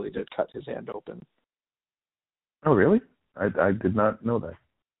 and he really did cut his hand open. Oh, really? I did not know that.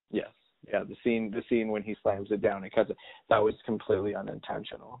 Yes. Yeah, the scene when he slams it down and cuts it, that was completely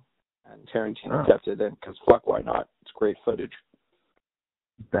unintentional. And Tarantino kept it in because fuck, why not? It's great footage.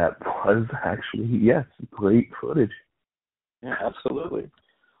 That was actually, yes, great footage. Yeah, absolutely.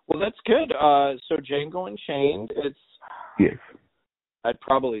 Well, that's good. So Django Unchained, yes. I'd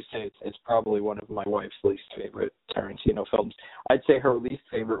probably say it's probably one of my wife's least favorite Tarantino films. I'd say her least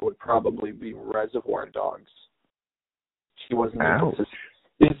favorite would probably be Reservoir Dogs. She wasn't able to.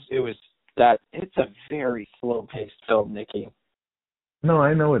 It's a very slow-paced film, Nicky. No,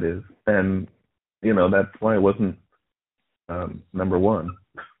 I know it is, and that's why it wasn't number 1.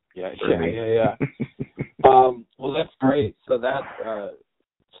 Yeah. Well, that's great. So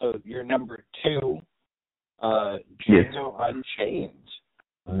so your number 2, Django Unchained.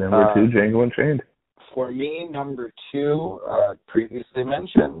 Number 2, Django Unchained. For me, number 2, previously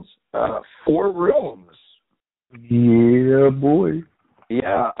mentioned, 4 Rooms. Yeah, boy.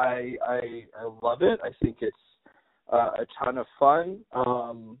 Yeah, I love it. I think it's a ton of fun.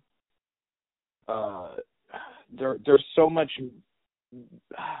 There's so much.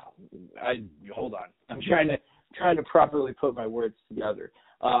 Hold on. I'm trying to properly put my words together.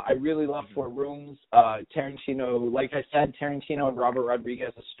 I really love 4 Rooms. Tarantino, like I said, Tarantino and Robert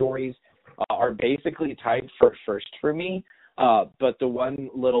Rodriguez's stories are basically tied for first for me. But the one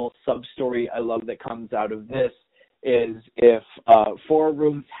little sub-story I love that comes out of this is if 4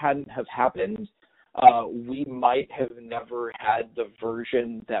 Rooms hadn't have happened, we might have never had the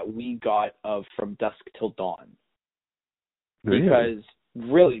version that we got of From Dusk Till Dawn.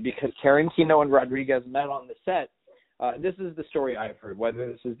 Really? Because Tarantino and Rodriguez met on the set. This is the story I've heard.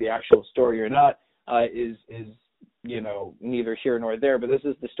 Whether this is the actual story or not is neither here nor there. But this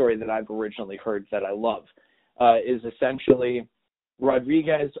is the story that I've originally heard that I love. Is essentially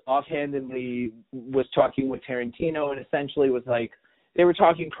Rodriguez offhandedly was talking with Tarantino and essentially was like, they were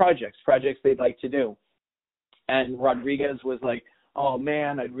talking projects they'd like to do. And Rodriguez was like, oh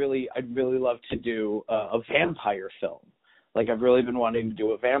man, I'd really love to do a vampire film. Like, I've really been wanting to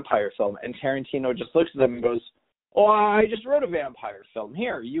do a vampire film. And Tarantino just looks at them and goes, oh, I just wrote a vampire film.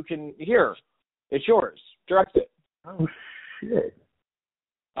 Here, it's yours. Direct it. Oh, shit.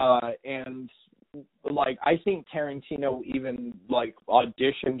 And, like, I think Tarantino even, like,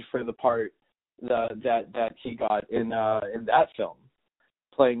 auditioned for the part that he got in that film,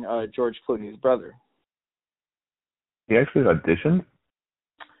 playing George Clooney's brother. He actually auditioned?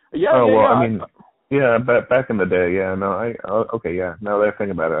 Yeah, oh, yeah, well, yeah. I mean, yeah, back in the day, yeah, no, okay, yeah, now that I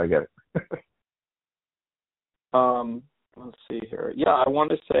think about it, I get it. Let's see here. Yeah, I want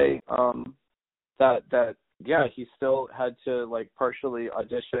to say that yeah, he still had to, like, partially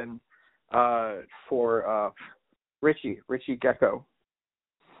audition for Richie Gecko.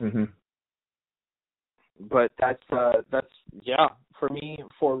 Mm-hmm. But that's yeah, for me,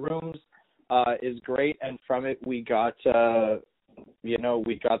 4 Rooms is great, and from it we got the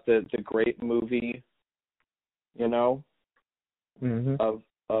great movie, Mm-hmm.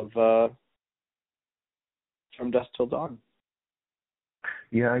 of From Dusk Till Dawn.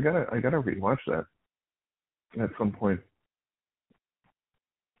 Yeah, I gotta rewatch that at some point.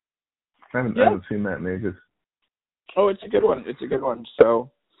 I haven't seen that in ages. Oh, it's a good one.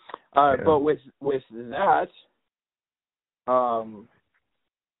 So, Yeah. but with that,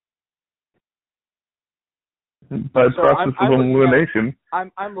 by the process of elimination.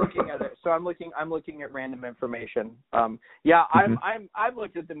 I'm looking at it. So I'm looking at random information. I've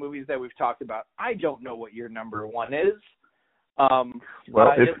looked at the movies that we've talked about. I don't know what your number one is.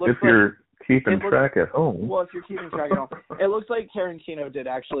 Well, if you're keeping track at home. Well, if you're keeping track at home, it looks like Tarantino did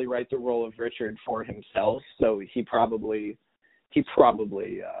actually write the role of Richard for himself. So he probably, it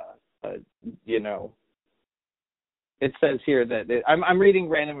says here that I'm reading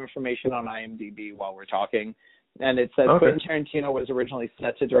random information on IMDb while we're talking, and it says Quentin Tarantino was originally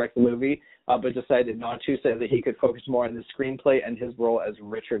set to direct the movie, but decided not to, so that he could focus more on the screenplay and his role as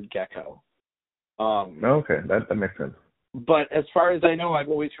Richard Gecko. Okay, that makes sense. But as far as I know, I've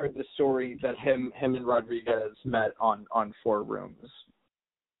always heard the story that him and Rodriguez met on 4 Rooms.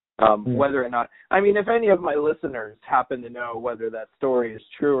 Whether or not, I mean, if any of my listeners happen to know whether that story is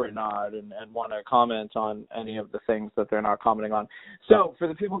true or not and want to comment on any of the things that they're not commenting on. So for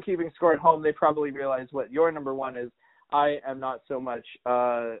the people keeping score at home, they probably realize what your number one is. I am not so much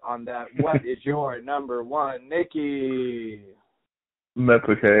on that. What is your number one, Nicky? That's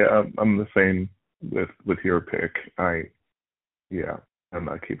okay. I'm the same with your pick. I'm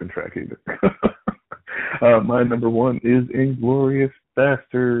not keeping track either. My number one is Inglourious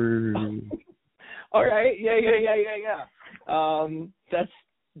Basterds. All right. Yeah. That's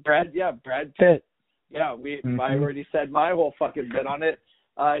Brad Pitt. Yeah, I already said my whole fucking bit on it.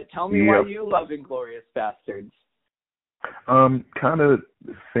 Tell me why you love Inglourious Basterds. Kind of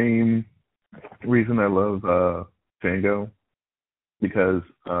the same reason I love Django, because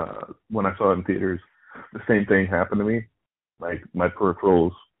when I saw it in theaters, the same thing happened to me. Like, my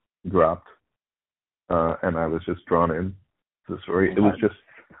peripherals dropped, and I was just drawn in to the story. It was just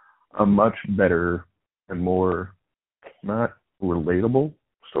a much better and more, not relatable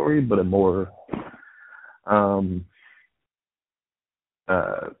story, but a more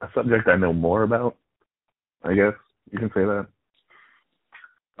a subject I know more about, I guess you can say that.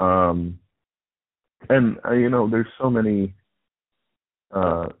 And there's so many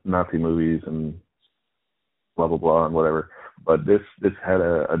Nazi movies and blah blah blah and whatever, but this had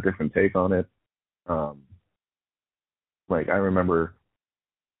a different take on it. Like, I remember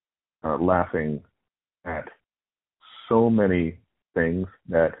laughing at so many things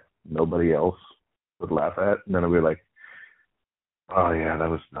that nobody else would laugh at, and then I'd be like, oh yeah, that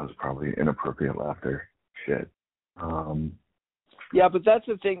was probably inappropriate laughter. Shit. Yeah, but that's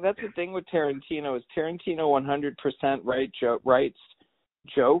the thing. That's the thing with Tarantino is Tarantino 100% writes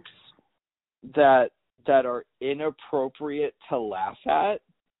jokes that are inappropriate to laugh at,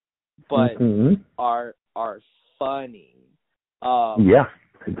 but are funny. Yeah,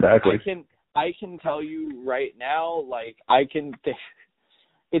 exactly. I can tell you right now, like,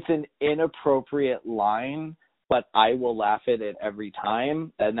 it's an inappropriate line, but I will laugh at it every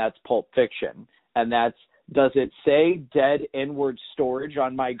time, and that's Pulp Fiction. and that's, does it say dead inward storage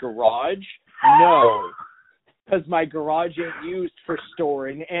on my garage? No, because my garage ain't used for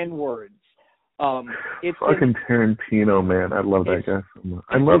storing N-words. It's fucking Tarantino, man. I love that guy so much.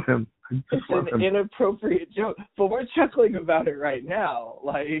 I love him. It's an inappropriate joke, but we're chuckling about it right now.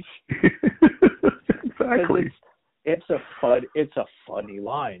 Like, exactly. It's a funny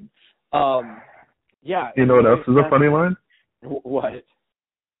line. Yeah. You know what else is a funny line? What?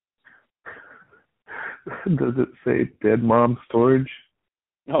 Does it say dead mom storage?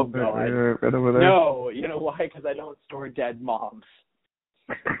 Oh, no. Right over there? No, you know why? Because I don't store dead moms.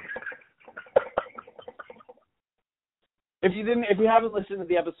 If you haven't listened to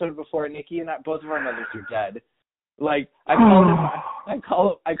the episode before, Nicky and I, both of our mothers are dead. Like, I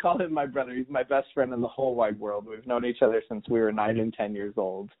call him my brother. He's my best friend in the whole wide world. We've known each other since we were 9 and 10 years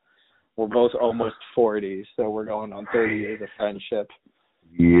old. We're both almost 40, so we're going on 30 years of friendship.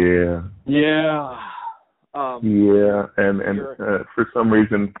 Yeah. Yeah. Yeah, and for some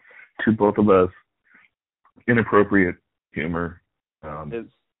reason, to both of us, inappropriate humor is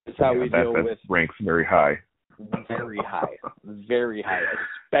how we deal with. Ranks very high. Very high,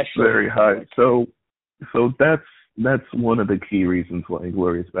 especially very high. So that's one of the key reasons why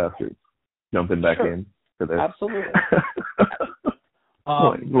Inglourious Basterds, jumping back in to this. Absolutely.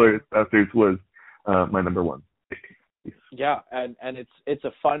 Inglourious Basterds was my number one. Yeah, and it's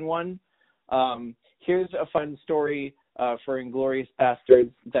a fun one. Here's a fun story for Inglourious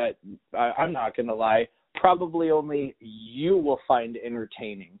Basterds that I'm not gonna lie, probably only you will find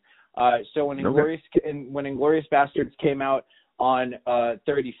entertaining. So when Inglourious Basterds came out on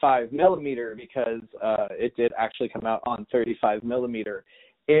 35 millimeter, because it did actually come out on 35 millimeter,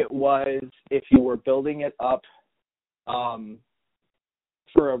 it was, if you were building it up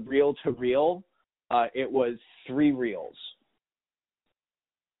for a reel to reel, it was 3 reels.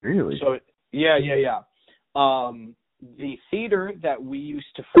 Really? So yeah. The theater that we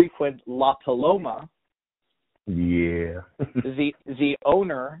used to frequent, La Paloma. Yeah. the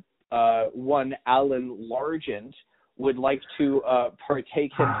owner, one Alan Largent, would like to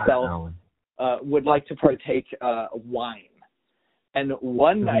partake himself. Would like to partake wine. And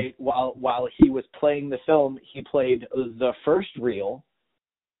one night, while he was playing the film, he played the first reel,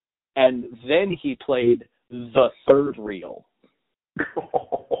 and then he played the third reel.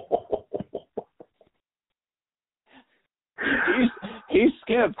 He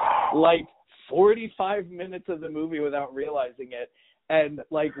skipped like 45 minutes of the movie without realizing it, and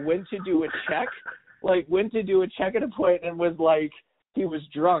went to do a check at a point, and was like, he was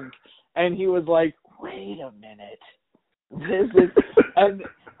drunk, and he was like, wait a minute, this is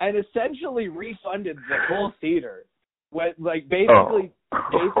and essentially refunded the whole theater. Basically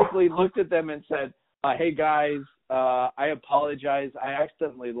looked at them and said, hey guys, I apologize, I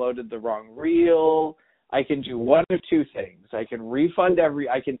accidentally loaded the wrong reel. I can do one of two things. I can refund let me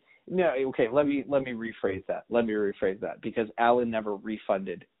rephrase that, because Alan never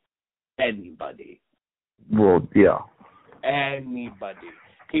refunded anybody. Well, yeah. Anybody.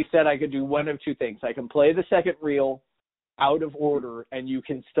 He said I could do one of two things. I can play the second reel out of order and you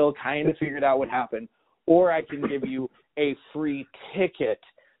can still kind of figure out what happened, or I can give you a free ticket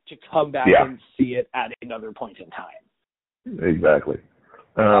to come back and see it at another point in time. Exactly.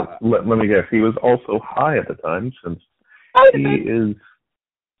 Let me guess. He was also high at the time, since he is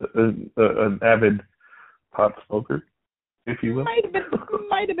an avid pot smoker, if you will. Might have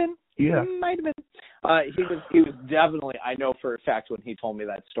been. Yeah. Might have been. He was definitely, I know for a fact when he told me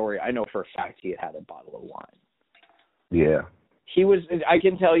that story, I know for a fact he had a bottle of wine. Yeah. He was, I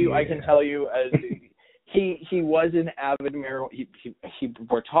can tell you, he was an avid marijuana.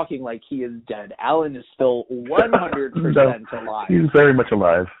 We're talking like he is dead. Alan is still 100% alive. He's very much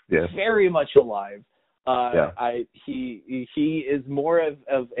alive. Yes. Very much alive. He is more of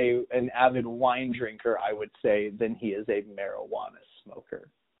an avid wine drinker, I would say, than he is a marijuana smoker.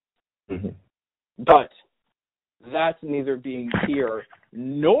 Mm-hmm. But that's neither being here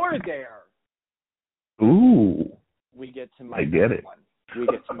nor there. Ooh. We get to my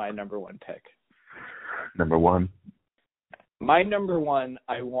number one pick. Number one. My number one,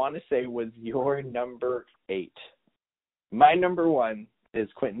 I want to say, was your number 8. My number one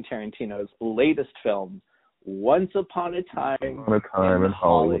is Quentin Tarantino's latest film, Once Upon a Time in Hollywood.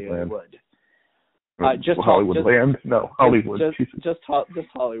 Hollywood. Just Hollywood.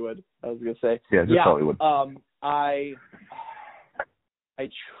 I was gonna say. Yeah, just Hollywood. I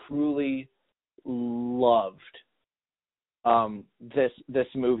truly loved this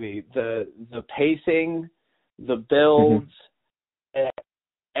movie. The pacing, the builds,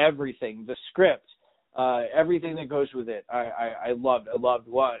 everything. The script. everything that goes with it. I loved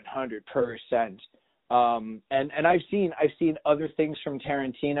 100%. And I've seen other things from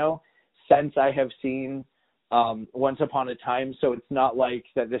Tarantino since I have seen Once Upon a Time, so it's not like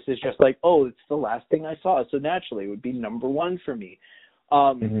that this is just like, oh, it's the last thing I saw, so naturally it would be number one for me.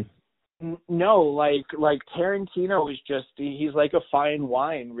 No, like Tarantino is just, he's like a fine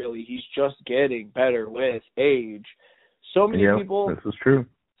wine, really. He's just getting better with age. So many people, this is true.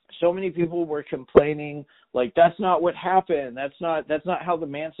 So many people were complaining, like, that's not what happened. That's not how the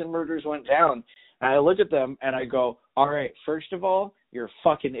Manson murders went down. And I look at them and I go, all right, first of all, you're a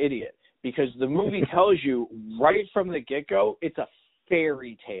fucking idiot, because the movie tells you right from the get-go it's a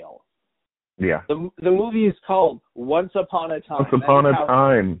fairy tale. Yeah. The movie is called Once Upon a Time. Once Upon a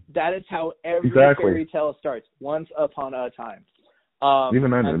Time. That is how every fairy tale starts. Once Upon a Time.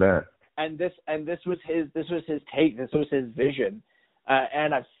 Even I knew that. And this was his take. This was his vision,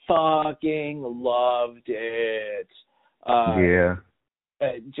 and I fucking loved it.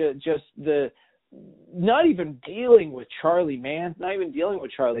 Just the not even dealing with Charlie Manson,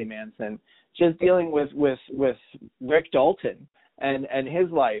 just dealing with Rick Dalton and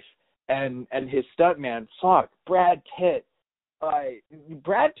his life. And his stuntman, Brad Pitt.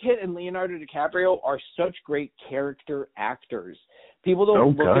 Brad Pitt and Leonardo DiCaprio are such great character actors. People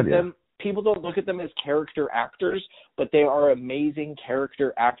don't look at them as character actors, but they are amazing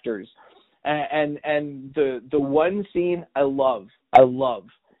character actors. And the one scene I love.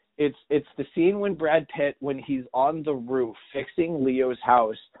 It's the scene when Brad Pitt, when he's on the roof fixing Leo's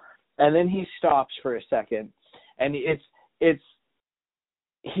house, and then he stops for a second, and it's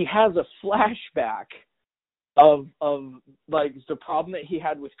he has a flashback of like the problem that he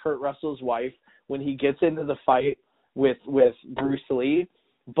had with Kurt Russell's wife when he gets into the fight with Bruce Lee.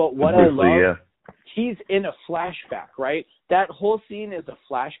 But what I love, he's in a flashback, right? That whole scene is a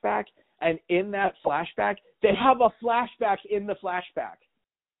flashback, and in that flashback, they have a flashback in the flashback.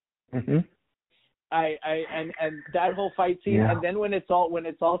 Mm-hmm. And that whole fight scene, and then when it's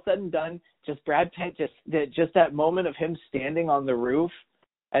all said and done, just Brad Pitt, just that moment of him standing on the roof.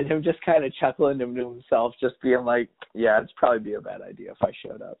 And him just kind of chuckling to himself, just being like, yeah, it's probably be a bad idea if I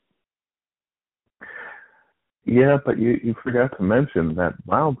showed up. Yeah, but you forgot to mention that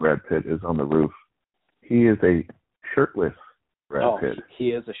while Brad Pitt is on the roof, he is a shirtless Brad Pitt. He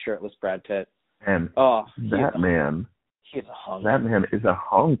is a shirtless Brad Pitt. And he's a hunk. That man is a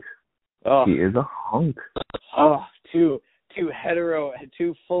hunk. He is a hunk. Two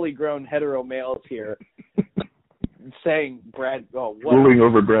fully grown hetero males here. Saying ruling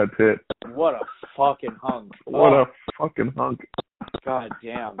over Brad Pitt. What a fucking hunk. What a fucking hunk. God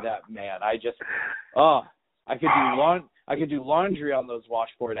damn that man. I could do laundry on those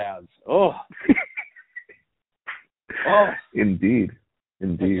washboard ads. Indeed.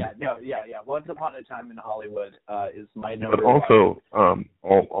 Yeah. Once Upon a Time in Hollywood is my number. But also,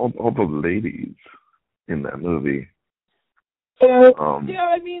 all the ladies in that movie. Yeah,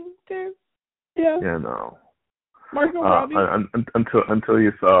 no. Margot Robbie. Until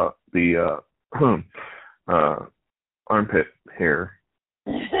you saw the armpit hair,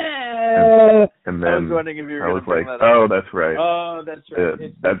 and then I was wondering if you were going to bring that up. oh, that's right. Oh, that's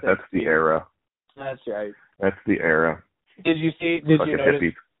right. That's the era. That's right. That's the era. Did you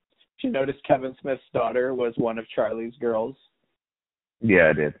notice Kevin Smith's daughter was one of Charlie's girls? Yeah,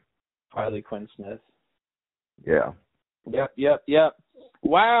 I did. Harley Quinn Smith. Yeah. Yep.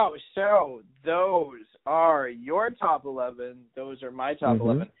 Wow. So those are your top 11. Those are my top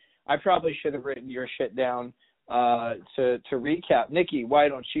 11. I probably should have written your shit down to recap. Nicky, why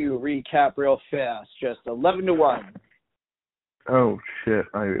don't you recap real fast? Just 11-1. Oh shit!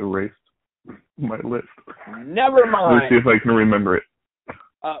 I erased my list. Never mind. Let's see if I can remember it.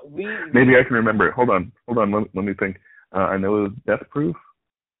 Maybe I can remember it. Hold on. Let me think. I know it was Death Proof,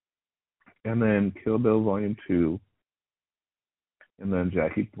 and then Kill Bill Volume 2. And then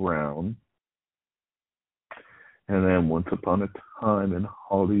Jackie Brown. And then Once Upon a Time in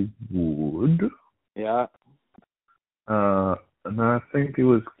Hollywood. Yeah. And I think it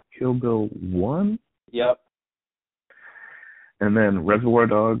was Kill Bill 1. Yep. And then Reservoir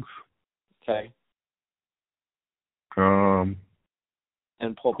Dogs. Okay.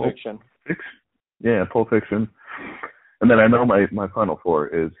 And Pulp Fiction. Yeah, Pulp Fiction. And then I know my final four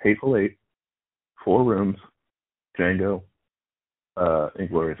is Hateful Eight, Four Rooms, Django,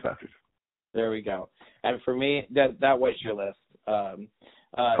 Inglourious Basterds. There we go. And for me, that was your list. Was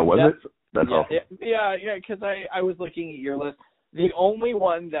it? That's awesome. Yeah, because I was looking at your list. The only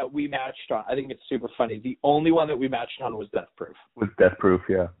one that we matched on, I think it's super funny, the only one that we matched on was Death Proof. Was Death Proof,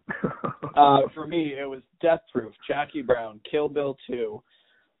 yeah. For me, it was Death Proof, Jackie Brown, Kill Bill 2,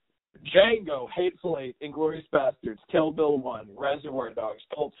 Django, Hateful Eight, Inglourious Bastards, Kill Bill 1, Reservoir Dogs,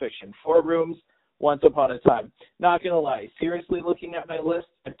 Pulp Fiction, Four Rooms, Once Upon a Time. Not gonna lie, seriously looking at my list,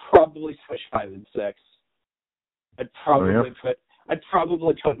 I'd probably switch 5 and 6. I'd probably put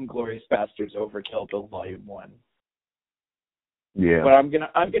Inglourious Bastards over Kill Bill Volume 1. Yeah. But I'm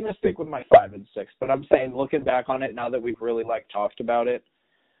gonna stick with my 5 and 6. But I'm saying, looking back on it now that we've really talked about it,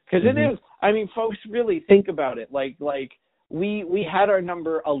 because it is. I mean, folks, really think about it. Like we had our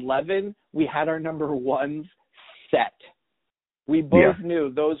number 11, we had our number 1s set. We both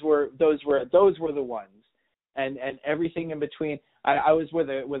knew those were the ones, and everything in between. I was with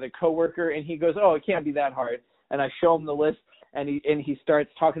a coworker, and he goes, "Oh, it can't be that hard." And I show him the list, and he starts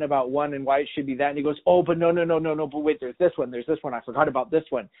talking about one and why it should be that, and he goes, "Oh, but no, but wait, there's this one, I forgot about this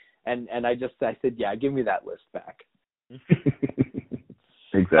one," and I said, "Yeah, give me that list back."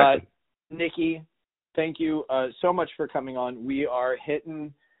 Exactly. Nicky, thank you so much for coming on. We are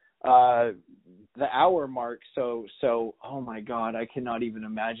hitting the hour mark, so oh my God, I cannot even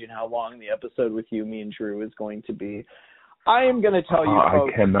imagine how long the episode with you, me, and Drew is going to be. I am going to tell you,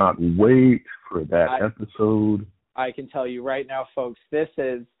 folks, I cannot wait for that episode. I can tell you right now, folks, this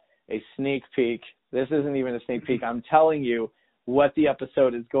is a sneak peek. This isn't even a sneak peek. I'm telling you what the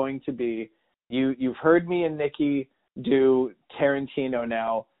episode is going to be. You've heard me and Nicky do Tarantino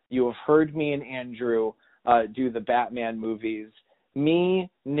now. You have heard me and Andrew do the Batman movies. Me,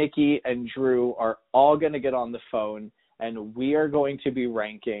 Nicky, and Drew are all going to get on the phone, and we are going to be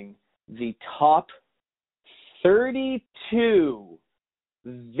ranking the top 32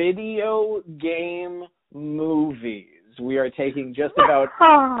 video game movies. We are taking just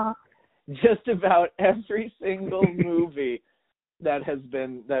about every single movie that has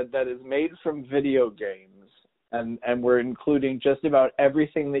been that is made from video games, and we're including just about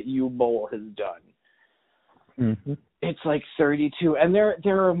everything that U-Bowl has done. Mm-hmm. It's like 32, and there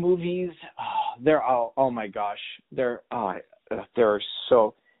are movies. Oh my gosh, there are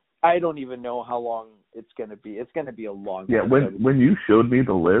so. I don't even know how long it's gonna be. It's gonna be a long. Yeah, when you showed me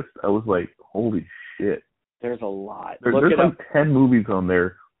the list, I was like, holy shit. There's a lot. There's like 10 movies on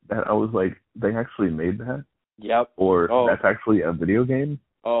there that I was like, they actually made that? Yep. Or that's actually a video game?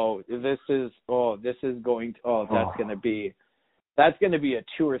 That's gonna be a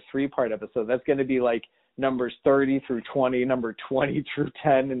 2 or 3 part episode. That's gonna be like numbers 30 through 20, number 20 through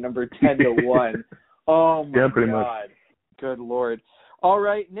 10, and number 10 to 1. Oh my pretty God. much. Good Lord. All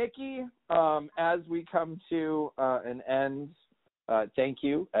right, Nicky, as we come to an end, thank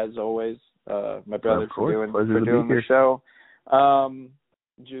you, as always, my brother, for doing the show.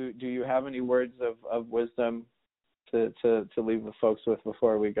 Do you have any words of wisdom to leave the folks with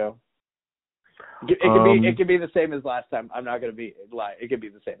before we go? It could be the same as last time. I'm not going to lie. It could be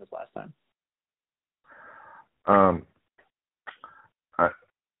the same as last time. I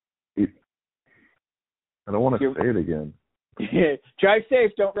don't want to say it again. Drive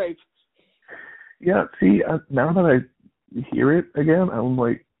safe, don't rape. Yeah, see, now that I hear it again, I'm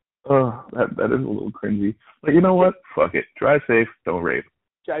like, oh, that is a little cringy. But you know what? Fuck it. Drive safe, don't rape.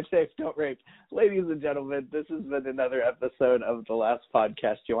 Drive safe, don't rape. Ladies and gentlemen, this has been another episode of The Last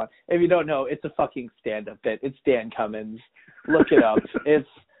Podcast You Want. If you don't know, it's a fucking stand-up bit. It's Dan Cummins. Look it up. It's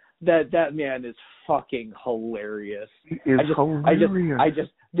that man is fucking hilarious. He is hilarious.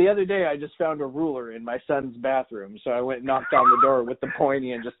 The other day I just found a ruler in my son's bathroom, so I went and knocked on the door with the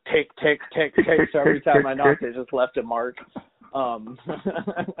pointy and just tick, tick, tick, tick. So every time I knocked, it just left a mark. To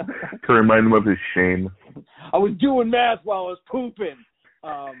remind him of his shame. I was doing math while I was pooping.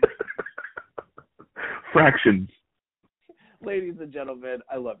 Fractions. Ladies and gentlemen,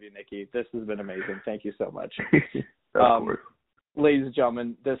 I love you, Nicky. This has been amazing. Thank you so much. Of course. Ladies and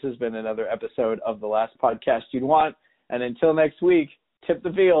gentlemen, this has been another episode of The Last Podcast You'd Want. And until next week, tip the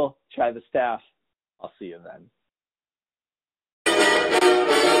veal, try the staff. I'll see you then.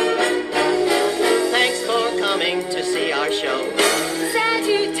 Thanks for coming to see our show. Sad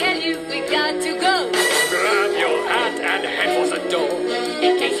to tell you, we got to go. Grab your hat and head for the door.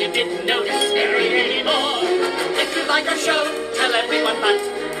 In case you didn't notice there ain't any more. If you like our show, tell everyone but.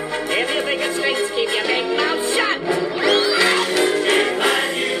 If you think it stinks,